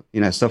attack, or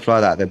stuff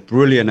like that. They're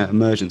brilliant at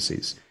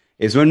emergencies.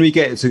 It's when we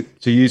get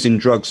to using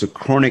drugs for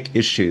chronic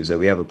issues that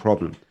we have a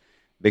problem.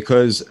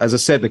 Because, as I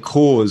said, the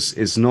cause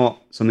is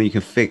not something you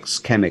can fix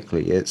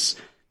chemically.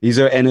 These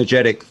are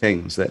energetic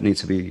things that need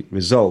to be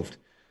resolved.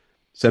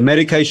 So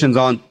medications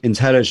aren't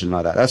intelligent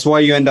like that. That's why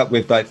you end up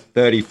with like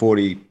 30,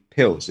 40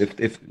 pills.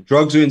 If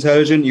drugs are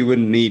intelligent, you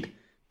wouldn't need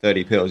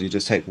 30 pills. You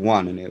just take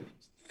one and it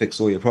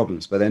fix all your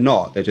problems. But they're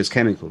not. They're just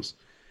chemicals.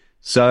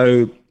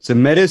 So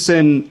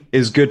medicine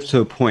is good to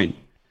a point.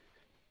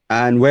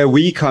 And where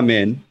we come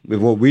in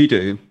with what we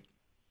do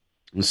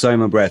in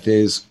Soma Breath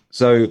is,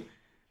 so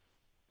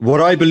what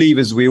I believe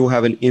is we all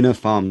have an inner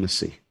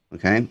pharmacy,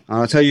 okay? And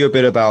I'll tell you a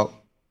bit about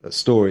that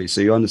story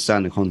so you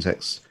understand the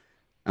context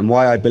and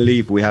why I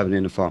believe we have an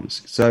inner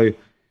pharmacy. So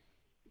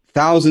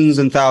thousands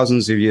and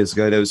thousands of years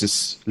ago, there was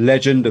this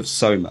legend of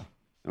Soma,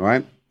 all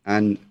right?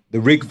 And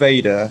the Rig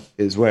Veda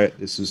is where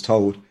this was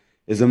told,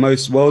 is the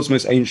world's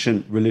most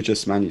ancient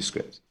religious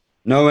manuscript.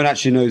 No one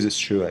actually knows its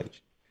true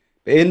age.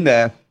 But in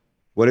there,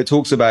 what it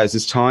talks about is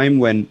this time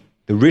when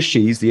the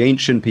rishis, the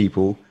ancient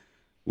people,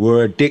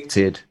 were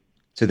addicted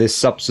to this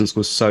substance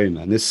called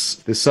Soma. And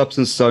this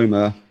substance,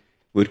 Soma,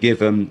 would give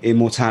them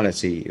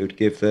immortality. It would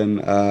give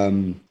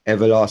them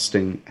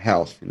everlasting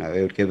health.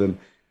 It would give them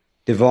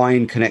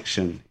divine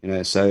connection.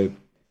 So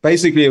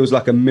basically, it was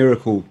like a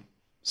miracle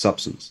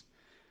substance.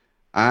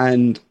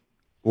 And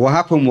what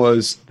happened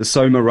was the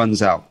Soma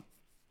runs out.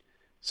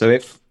 So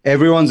if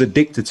everyone's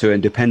addicted to it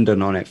and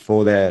dependent on it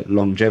for their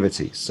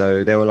longevity.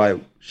 So they were like,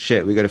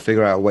 shit, we got to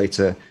figure out a way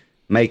to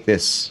make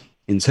this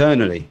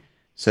internally.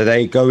 So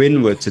they go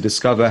inward to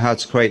discover how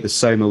to create the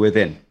Soma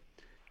within.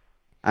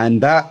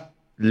 And that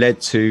led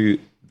to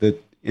the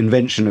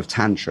invention of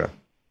Tantra.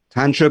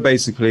 Tantra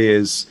basically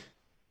is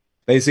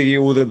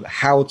all the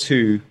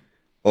how-to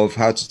of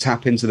how to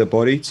tap into the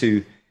body,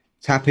 to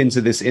tap into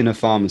this inner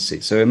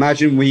pharmacy. So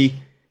imagine we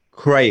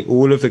create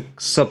all of the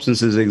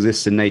substances that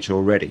exist in nature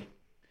already,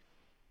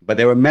 but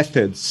there are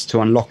methods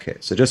to unlock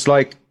it. So just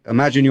like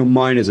imagine your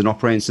mind is an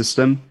operating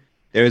system,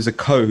 there is a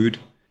code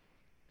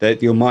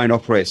that your mind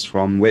operates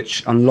from,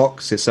 which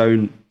unlocks its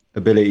own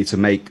ability to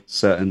make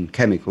certain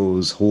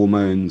chemicals,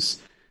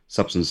 hormones,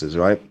 substances,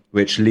 right?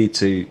 Which lead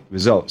to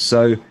results.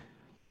 So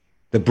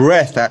the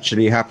breath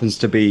actually happens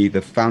to be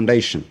the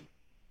foundation,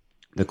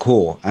 the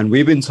core. And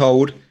we've been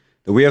told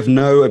that we have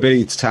no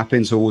ability to tap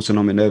into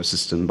autonomic nervous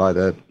system by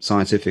the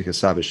scientific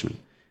establishment,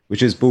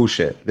 which is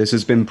bullshit. This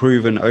has been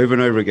proven over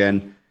and over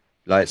again.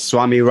 Like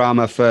Swami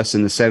Rama first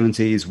in the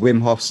 70s,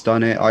 Wim Hof's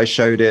done it. I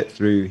showed it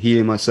through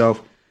healing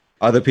myself.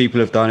 Other people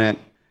have done it.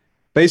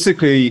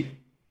 Basically,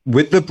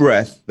 with the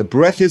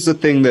breath is the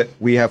thing that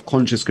we have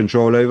conscious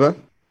control over,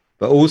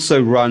 but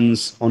also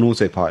runs on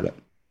autopilot,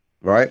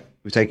 right?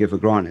 We take it for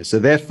granted. So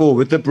therefore,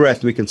 with the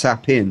breath, we can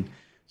tap in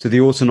to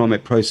the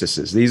autonomic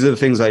processes. These are the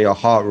things like your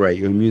heart rate,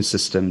 your immune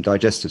system,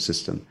 digestive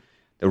system,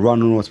 that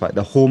run on autopilot,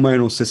 the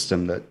hormonal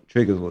system that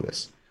triggers all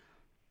this.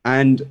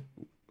 And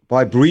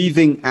by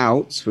breathing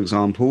out, for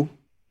example,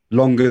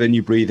 longer than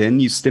you breathe in,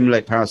 you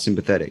stimulate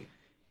parasympathetic.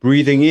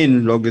 Breathing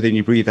in longer than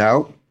you breathe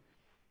out,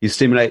 you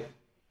stimulate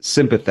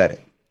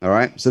sympathetic. All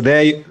right. So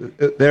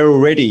there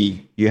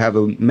already you have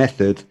a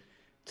method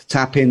to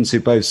tap into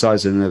both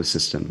sides of the nervous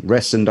system: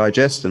 rest and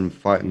digest, and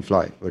fight and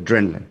flight, or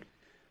adrenaline.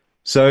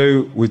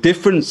 So with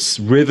different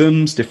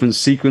rhythms, different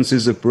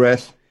sequences of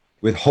breath,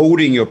 with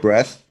holding your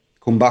breath,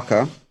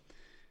 kumbhaka,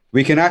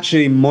 we can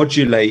actually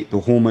modulate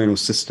the hormonal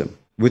system.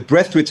 With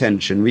breath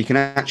retention, we can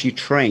actually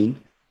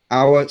train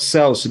our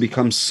cells to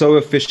become so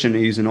efficient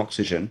at using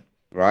oxygen,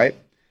 right?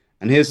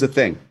 And here's the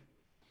thing.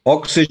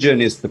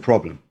 Oxygen is the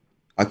problem.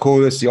 I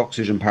call this the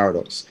oxygen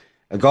paradox.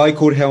 A guy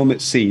called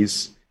Helmut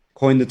Sees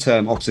coined the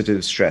term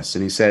oxidative stress,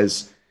 and he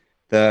says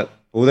that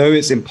although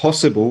it's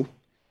impossible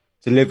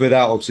to live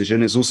without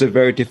oxygen, it's also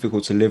very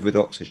difficult to live with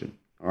oxygen,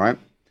 all right?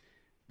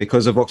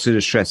 Because of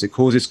oxidative stress, it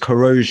causes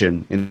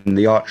corrosion in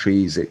the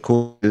arteries, it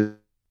causes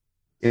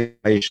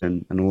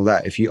inflammation and all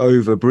that. If you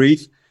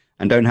overbreathe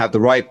and don't have the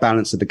right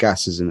balance of the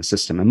gases in the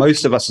system. And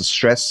most of us are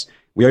stressed.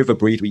 We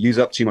overbreathe. We use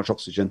up too much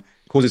oxygen.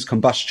 It causes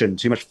combustion,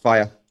 too much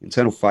fire,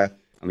 internal fire,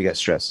 and we get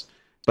stressed.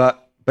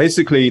 But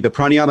basically, the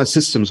pranayama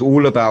system is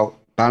all about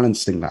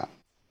balancing that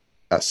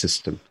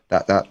system,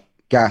 that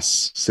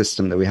gas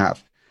system that we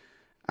have.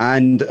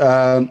 And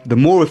the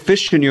more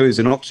efficient you're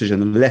using oxygen,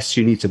 the less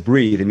you need to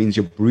breathe. It means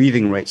your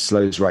breathing rate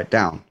slows right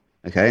down.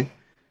 Okay.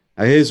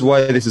 Now, here's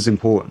why this is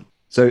important.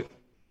 So,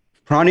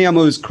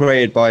 pranayama was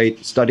created by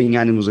studying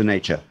animals in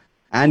nature.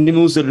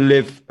 Animals that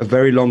live a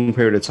very long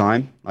period of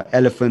time, like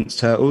elephants,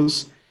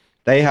 turtles,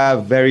 they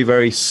have very,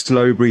 very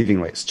slow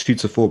breathing rates, 2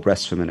 to 4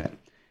 breaths per minute.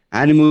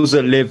 Animals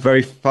that live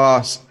very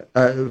fast,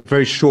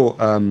 very short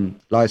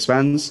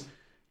lifespans,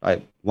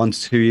 like 1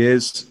 to 2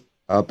 years,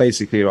 are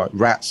basically like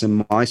rats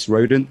and mice,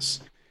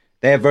 rodents.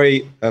 They have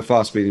very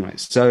fast breathing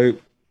rates. So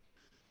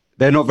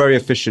they're not very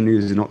efficient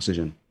using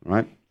oxygen,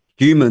 right?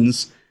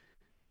 Humans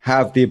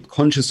have the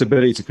conscious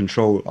ability to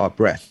control our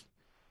breath.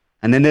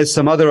 And then there's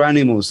some other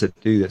animals that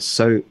do this.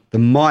 So the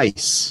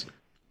mice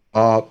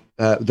are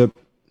they're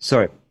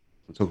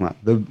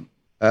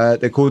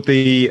called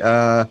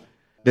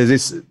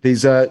there's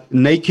these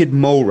naked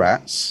mole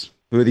rats,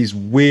 who are these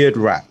weird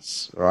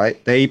rats,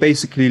 right? They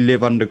basically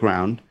live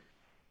underground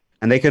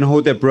and they can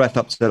hold their breath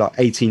up to like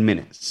 18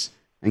 minutes.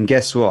 And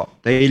guess what?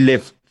 They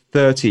live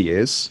 30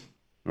 years,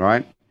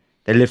 right?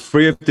 They live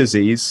free of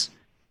disease.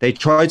 They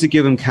try to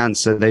give them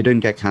cancer. They don't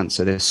get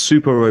cancer. They're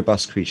super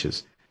robust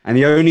creatures. And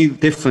the only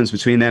difference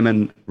between them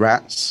and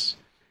rats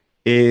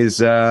is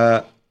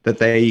that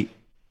they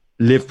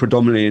live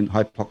predominantly in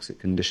hypoxic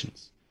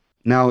conditions.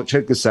 Now,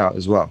 check this out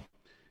as well.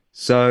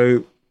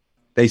 So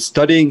they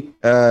studying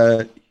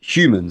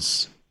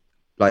humans,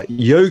 like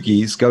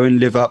yogis go and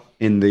live up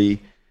in the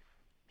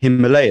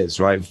Himalayas,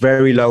 right?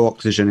 Very low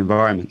oxygen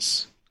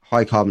environments,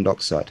 high carbon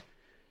dioxide.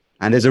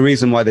 And there's a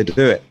reason why they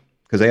do it,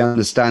 because they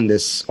understand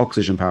this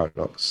oxygen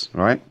paradox,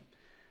 right?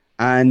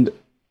 And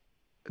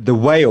the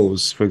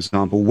whales, for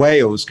example,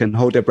 whales can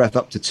hold their breath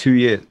up to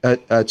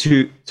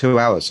 2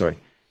 hours, sorry.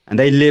 And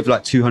they live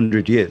like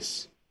 200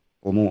 years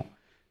or more.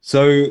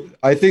 So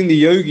I think the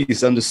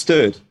yogis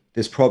understood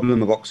this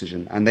problem of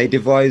oxygen, and they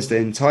devised the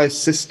entire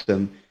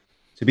system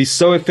to be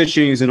so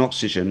efficient using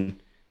oxygen.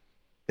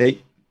 They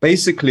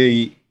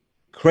basically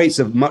creates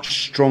a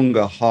much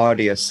stronger,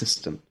 hardier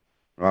system,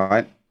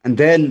 right? And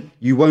then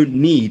you won't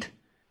need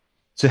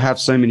to have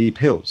so many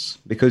pills,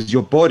 because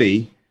your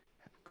body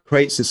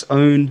creates its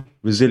own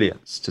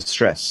resilience to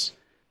stress.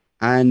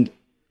 And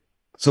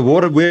so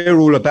what we're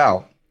all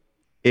about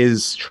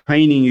is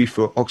training you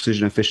for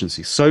oxygen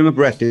efficiency. Soma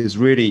breath is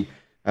really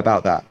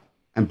about that,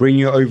 and bring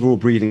your overall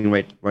breathing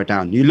rate right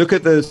down. You look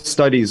at the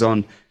studies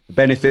on the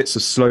benefits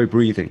of slow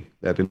breathing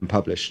that have been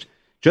published.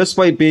 Just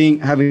by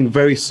having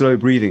very slow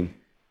breathing,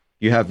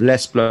 you have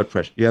less blood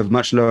pressure. You have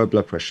much lower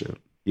blood pressure.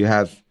 You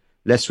have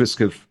less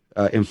risk of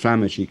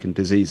inflammatory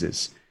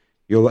diseases.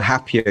 You're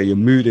happier. Your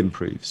mood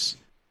improves.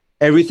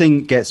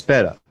 Everything gets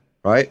better,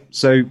 right?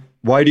 So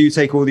why do you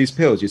take all these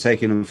pills? You're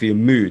taking them for your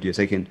mood. You're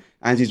taking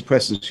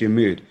antidepressants for your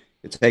mood.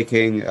 You're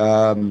taking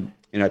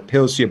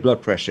pills for your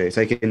blood pressure. You're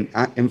taking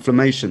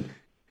inflammation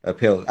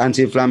pills,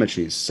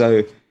 anti-inflammatories.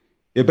 So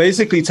you're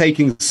basically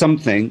taking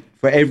something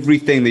for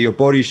everything that your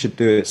body should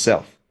do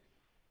itself.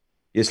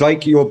 It's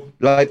like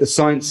the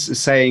science is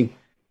saying,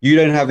 you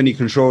don't have any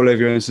control over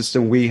your own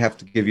system. We have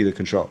to give you the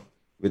control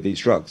with these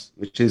drugs,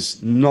 which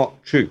is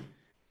not true.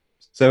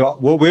 So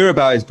what we're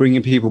about is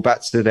bringing people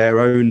back to their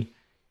own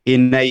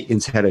innate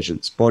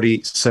intelligence,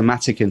 body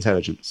somatic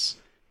intelligence,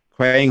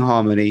 creating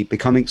harmony,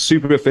 becoming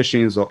super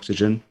efficient as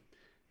oxygen,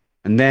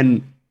 and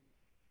then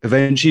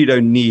eventually you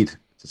don't need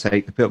to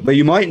take the pill. But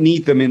you might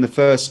need them in the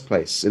first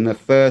place, in the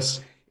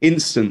first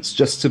instance,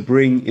 just to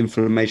bring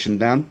inflammation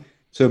down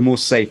to a more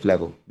safe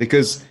level.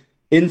 Because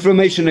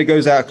inflammation that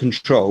goes out of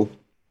control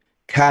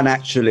can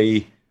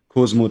actually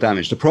cause more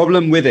damage. The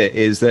problem with it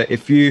is that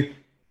if you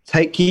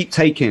keep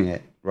taking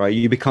it, right,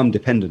 you become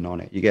dependent on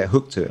it. You get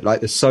hooked to it,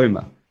 like the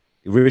soma.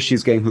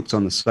 Rishi's getting hooked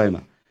on the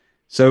soma.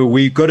 So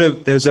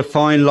there's a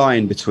fine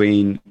line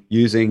between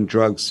using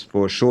drugs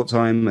for a short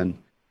time and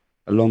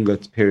a longer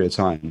period of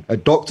time. A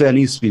doctor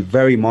needs to be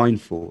very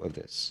mindful of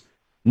this.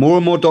 More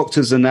and more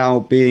doctors are now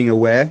being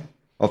aware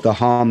of the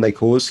harm they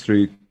cause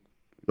through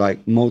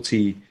like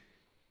poly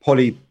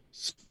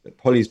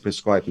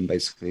prescribing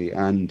basically,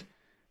 and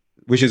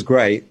which is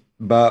great.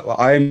 But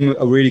I'm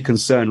really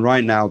concerned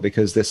right now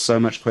because there's so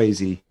much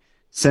crazy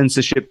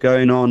censorship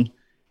going on.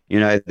 You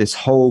know, this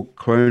whole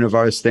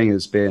coronavirus thing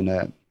has been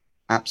an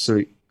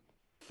absolute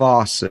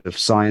farce of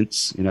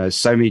science. You know,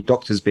 so many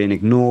doctors being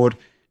ignored.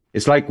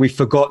 It's like we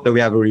forgot that we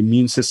have an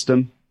immune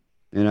system.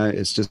 You know,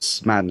 it's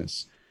just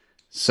madness.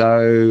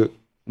 So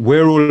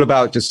we're all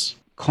about just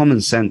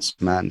common sense,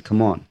 man.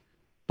 Come on.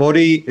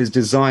 Body is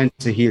designed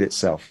to heal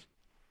itself.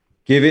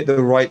 Give it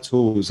the right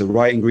tools, the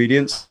right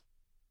ingredients,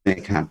 and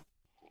it can.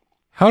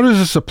 How does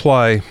this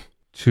apply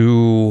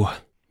to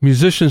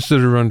musicians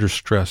that are under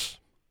stress?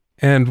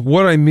 And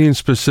what I mean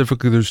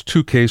specifically, there's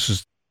two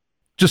cases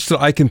just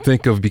that I can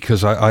think of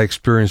because I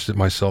experienced it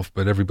myself,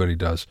 but everybody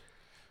does.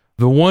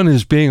 The one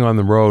is being on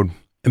the road,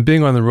 and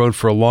being on the road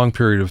for a long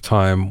period of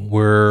time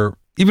where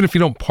even if you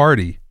don't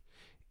party,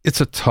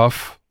 it's a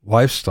tough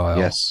lifestyle.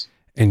 Yes.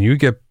 And you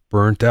get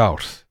burnt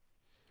out.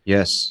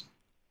 Yes.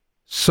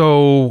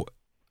 So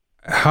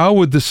how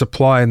would this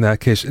apply in that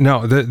case?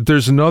 Now,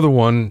 there's another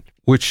one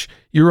which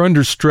you're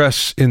under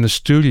stress in the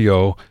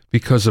studio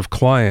because of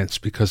clients,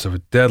 because of a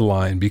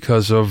deadline,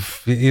 because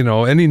of,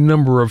 any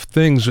number of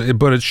things,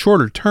 but it's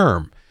shorter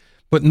term.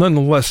 But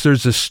nonetheless,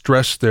 there's a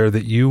stress there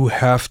that you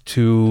have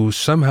to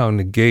somehow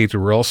negate,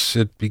 or else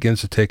it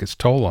begins to take its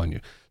toll on you.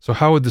 So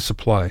how would this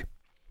apply?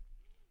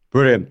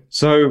 Brilliant.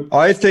 So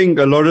I think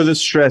a lot of the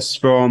stress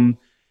from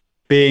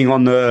being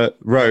on the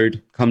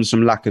road comes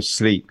from lack of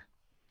sleep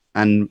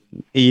and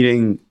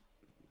eating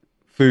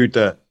food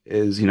that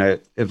is,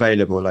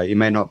 available. Like you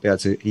may not be able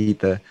to eat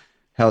the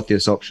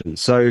healthiest options.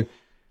 So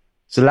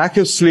lack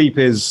of sleep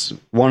is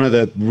one of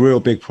the real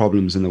big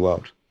problems in the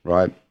world,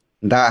 right?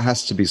 And that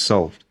has to be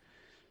solved.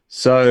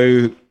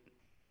 So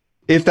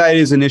if that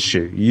is an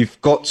issue, you've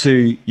got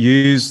to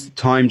use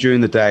time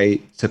during the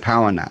day to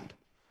power nap.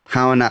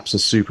 Power naps are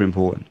super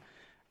important.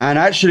 And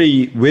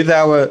actually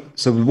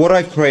so what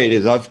I've created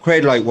is I've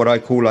created like what I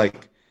call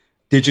like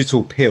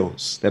digital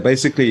pills. They're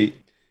basically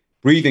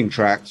breathing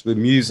tracks with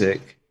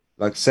music,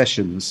 like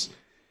sessions.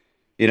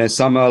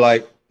 Some are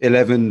like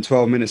 11,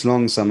 12 minutes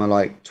long. Some are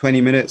like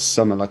 20 minutes.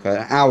 Some are like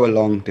an hour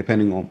long,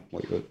 depending on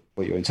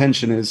what your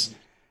intention is.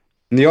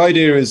 And the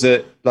idea is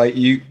that like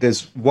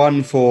there's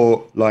one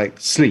for like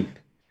sleep.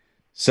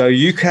 So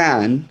you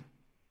can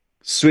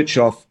switch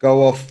off,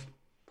 go off,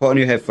 put on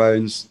your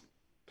headphones,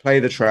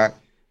 play the track,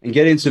 and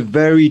get into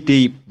very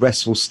deep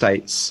restful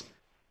states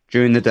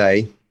during the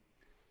day.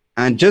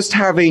 And just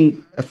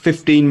having a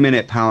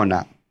 15-minute power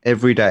nap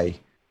every day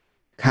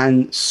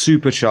can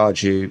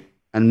supercharge you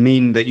and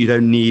mean that you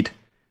don't need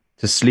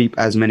to sleep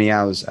as many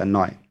hours at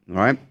night, all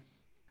right?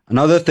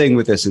 Another thing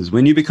with this is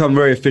when you become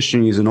very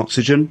efficient using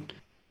oxygen,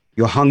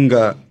 your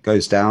hunger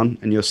goes down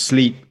and your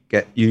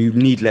you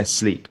need less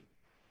sleep.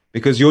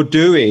 Because you're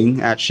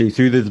doing, actually,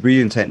 through the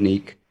breathing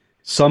technique,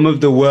 some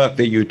of the work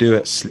that you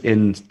do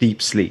in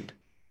deep sleep.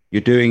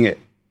 You're doing it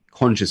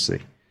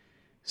consciously.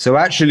 So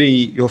actually,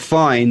 you'll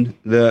find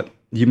that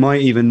you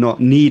might even not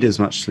need as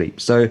much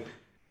sleep. So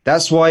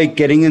that's why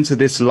getting into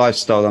this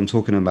lifestyle I'm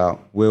talking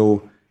about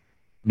will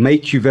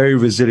make you very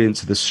resilient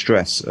to the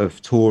stress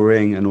of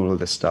touring and all of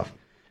this stuff.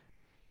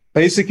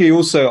 Basically,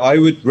 also, I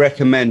would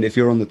recommend if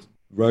you're on the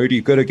road,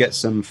 you've got to get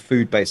some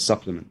food-based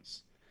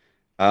supplements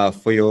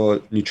for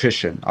your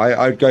nutrition.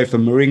 I'd go for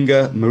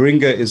Moringa.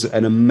 Moringa is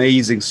an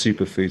amazing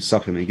superfood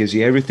supplement. It gives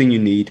you everything you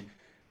need.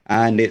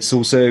 And it's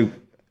also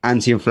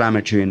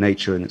anti-inflammatory in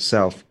nature in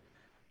itself.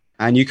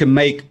 And you can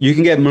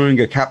get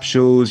moringa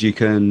capsules. You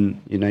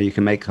can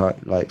make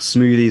like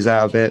smoothies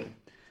out of it.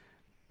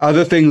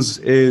 Other things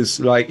is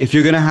like if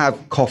you're going to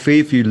have coffee,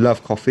 if you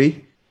love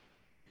coffee,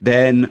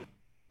 then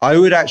I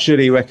would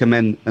actually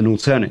recommend an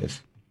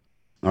alternative.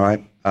 All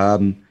right.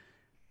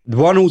 The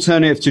one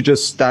alternative to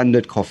just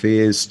standard coffee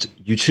is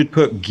you should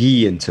put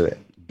ghee into it,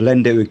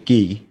 blend it with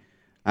ghee.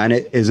 And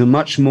it is a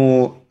much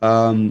more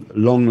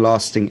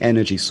long-lasting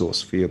energy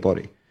source for your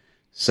body.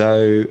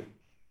 So,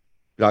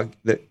 like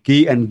the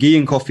ghee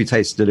and coffee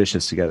taste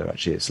delicious together.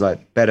 Actually, it's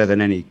like better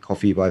than any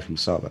coffee you buy from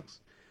Starbucks.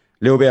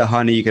 A little bit of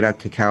honey, you can add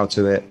cacao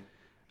to it.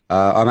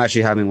 I'm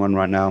actually having one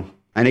right now,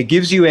 and it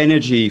gives you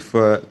energy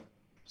for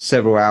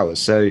several hours.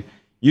 So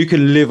you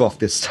can live off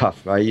this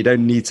stuff, right? You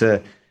don't need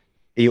to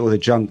eat all the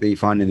junk that you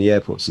find in the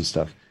airports and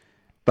stuff.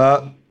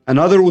 But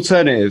another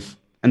alternative,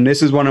 and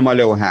this is one of my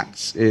little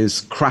hacks,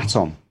 is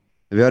kratom.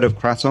 Have you heard of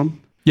kratom?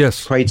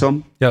 Yes.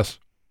 Kratom? Yes.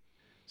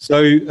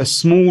 So a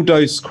small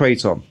dose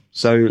kratom.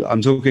 So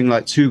I'm talking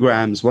like 2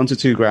 grams, 1 to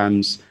 2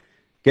 grams.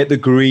 Get the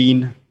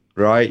green,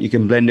 right? You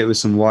can blend it with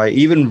some white.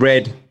 Even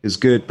red is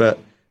good, but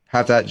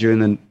have that during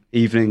the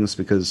evenings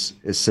because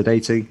it's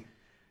sedating.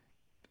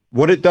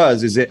 What it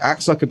does is it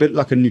acts like a bit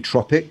like a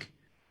nootropic.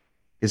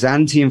 It's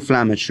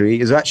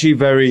anti-inflammatory. It's actually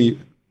very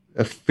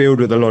filled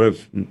with a lot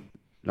of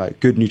like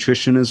good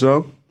nutrition as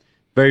well.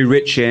 Very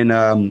rich in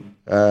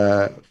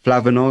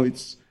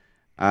flavonoids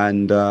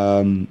and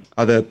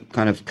other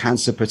kind of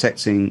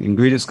cancer-protecting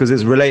ingredients because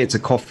it's related to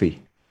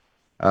coffee.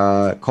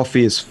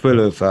 Coffee is full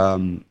of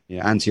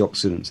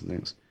antioxidants and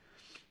things.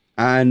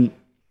 And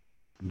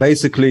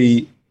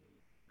basically,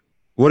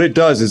 what it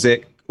does is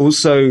it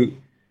also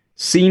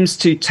seems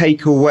to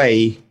take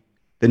away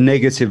the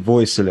negative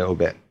voice a little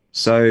bit.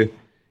 So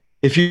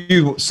if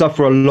you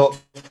suffer a lot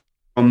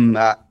from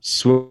that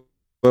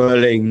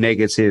swirling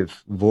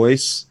negative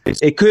voice,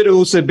 it could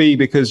also be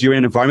because you're in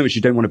an environment which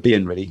you don't want to be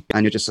in really.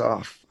 And you're just,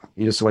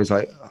 you're just always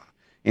like,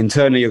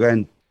 internally you're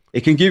going,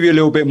 it can give you a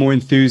little bit more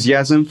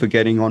enthusiasm for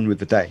getting on with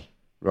the day,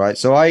 right?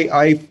 So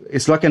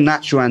it's like a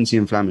natural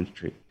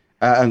anti-inflammatory,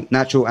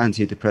 natural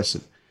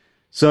antidepressant.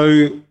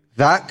 So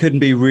that can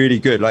be really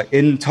good. Like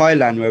in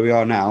Thailand, where we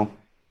are now,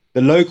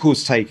 the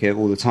locals take it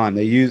all the time.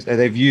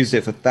 They've used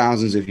it for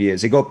thousands of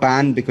years. It got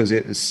banned because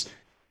it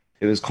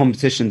was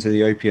competition to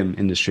the opium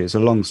industry. It's a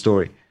long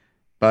story,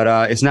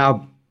 but it's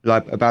now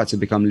like about to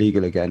become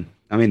legal again.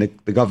 I mean,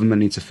 the government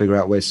needs to figure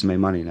out ways to make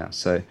money now.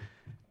 So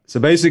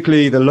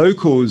basically, the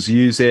locals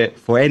use it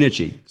for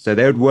energy. So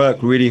they would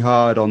work really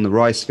hard on the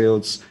rice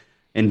fields.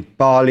 In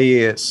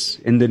Bali,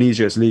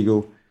 Indonesia, it's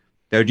legal.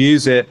 They would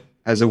use it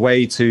as a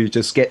way to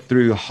just get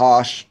through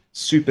harsh,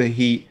 super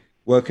heat,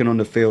 working on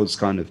the fields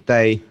kind of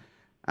day.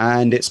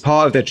 And it's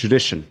part of their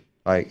tradition.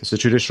 Like, it's a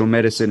traditional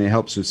medicine. It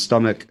helps with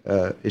stomach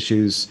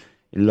issues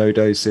in low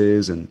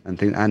doses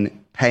and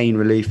pain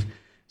relief.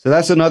 So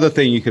that's another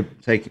thing you could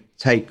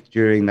take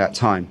during that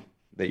time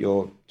that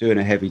you're doing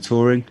a heavy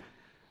touring.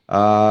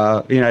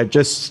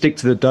 Just stick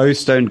to the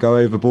dose. Don't go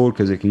overboard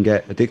because it can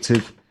get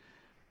addictive.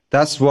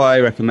 That's what I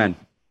recommend.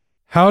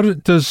 How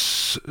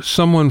does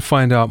someone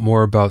find out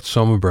more about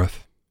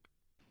SomaBreath?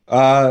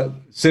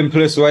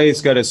 Simplest way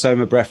is go to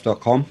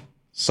somabreath.com,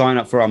 sign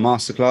up for our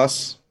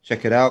masterclass,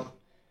 check it out.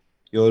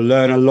 You'll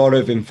learn a lot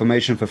of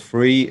information for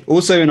free.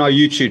 Also in our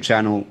YouTube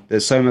channel,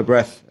 there's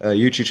SomaBreath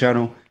YouTube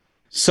channel.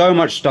 So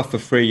much stuff for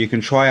free. You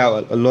can try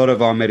out a lot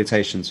of our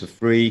meditations for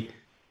free.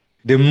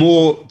 The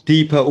more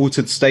deeper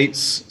altered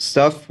states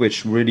stuff,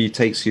 which really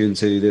takes you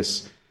into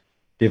this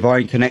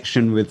divine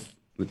connection with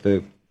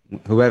the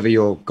whoever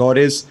your God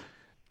is,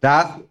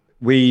 that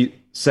we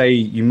say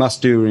you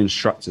must do with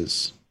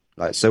instructors.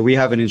 So we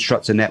have an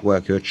instructor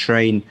network who are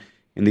trained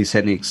in these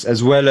techniques,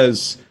 as well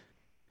as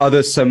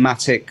other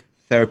somatic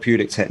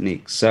therapeutic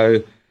techniques.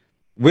 So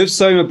with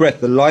SomaBreath,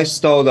 the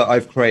lifestyle that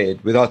I've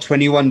created with our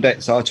 21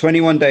 days, so our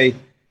 21 day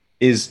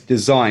is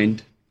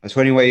designed, a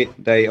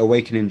 21-day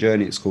awakening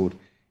journey it's called,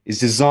 is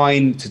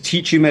designed to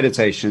teach you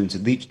meditation,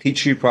 to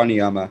teach you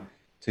pranayama,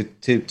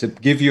 to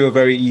give you a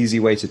very easy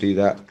way to do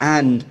that,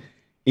 and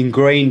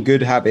ingrain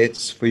good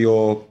habits for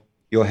your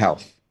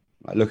health,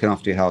 like looking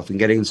after your health and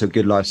getting into a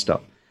good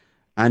lifestyle.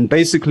 And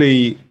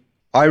basically,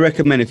 I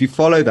recommend if you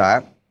follow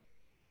that,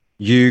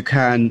 you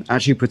can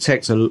actually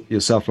protect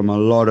yourself from a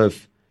lot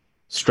of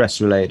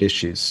stress-related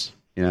issues.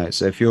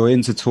 So if you're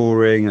into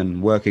touring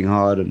and working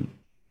hard and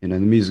in the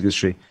music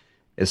industry,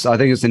 I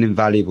think it's an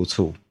invaluable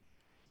tool.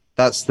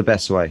 That's the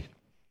best way.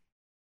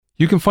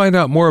 You can find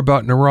out more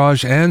about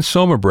Niraj and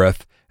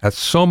SomaBreath at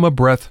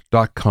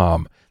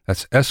somabreath.com.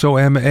 That's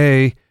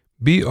SOMABREATH,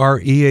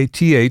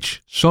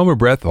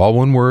 SomaBreath, all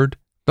one word,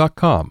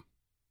 .com.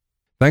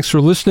 Thanks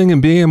for listening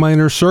and being in my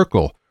inner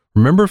circle.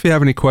 Remember, if you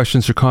have any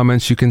questions or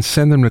comments, you can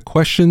send them to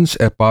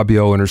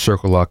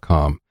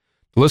questions@BobbyOInnerCircle.com.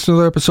 To listen to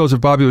other episodes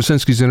of Bobby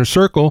Owsinski's Inner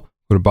Circle,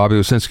 go to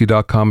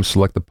BobbyOwsinski.com,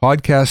 select the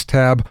podcast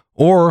tab,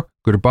 or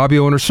go to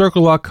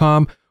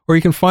BobbyOInnerCircle.com, or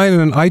you can find it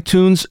on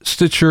iTunes,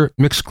 Stitcher,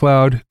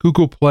 Mixcloud,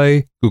 Google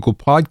Play, Google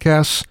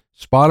Podcasts,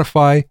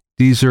 Spotify,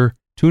 Deezer,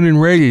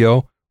 TuneIn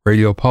Radio,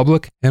 Radio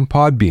Public, and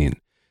Podbean.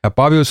 At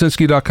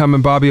BobbyOwsinski.com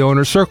and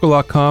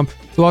BobbyOInnerCircle.com,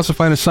 you'll also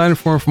find a sign-up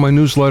form for my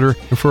newsletter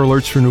and for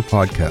alerts for new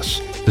podcasts.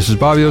 This is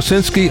Bobby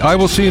Owsinski. I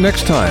will see you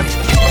next time.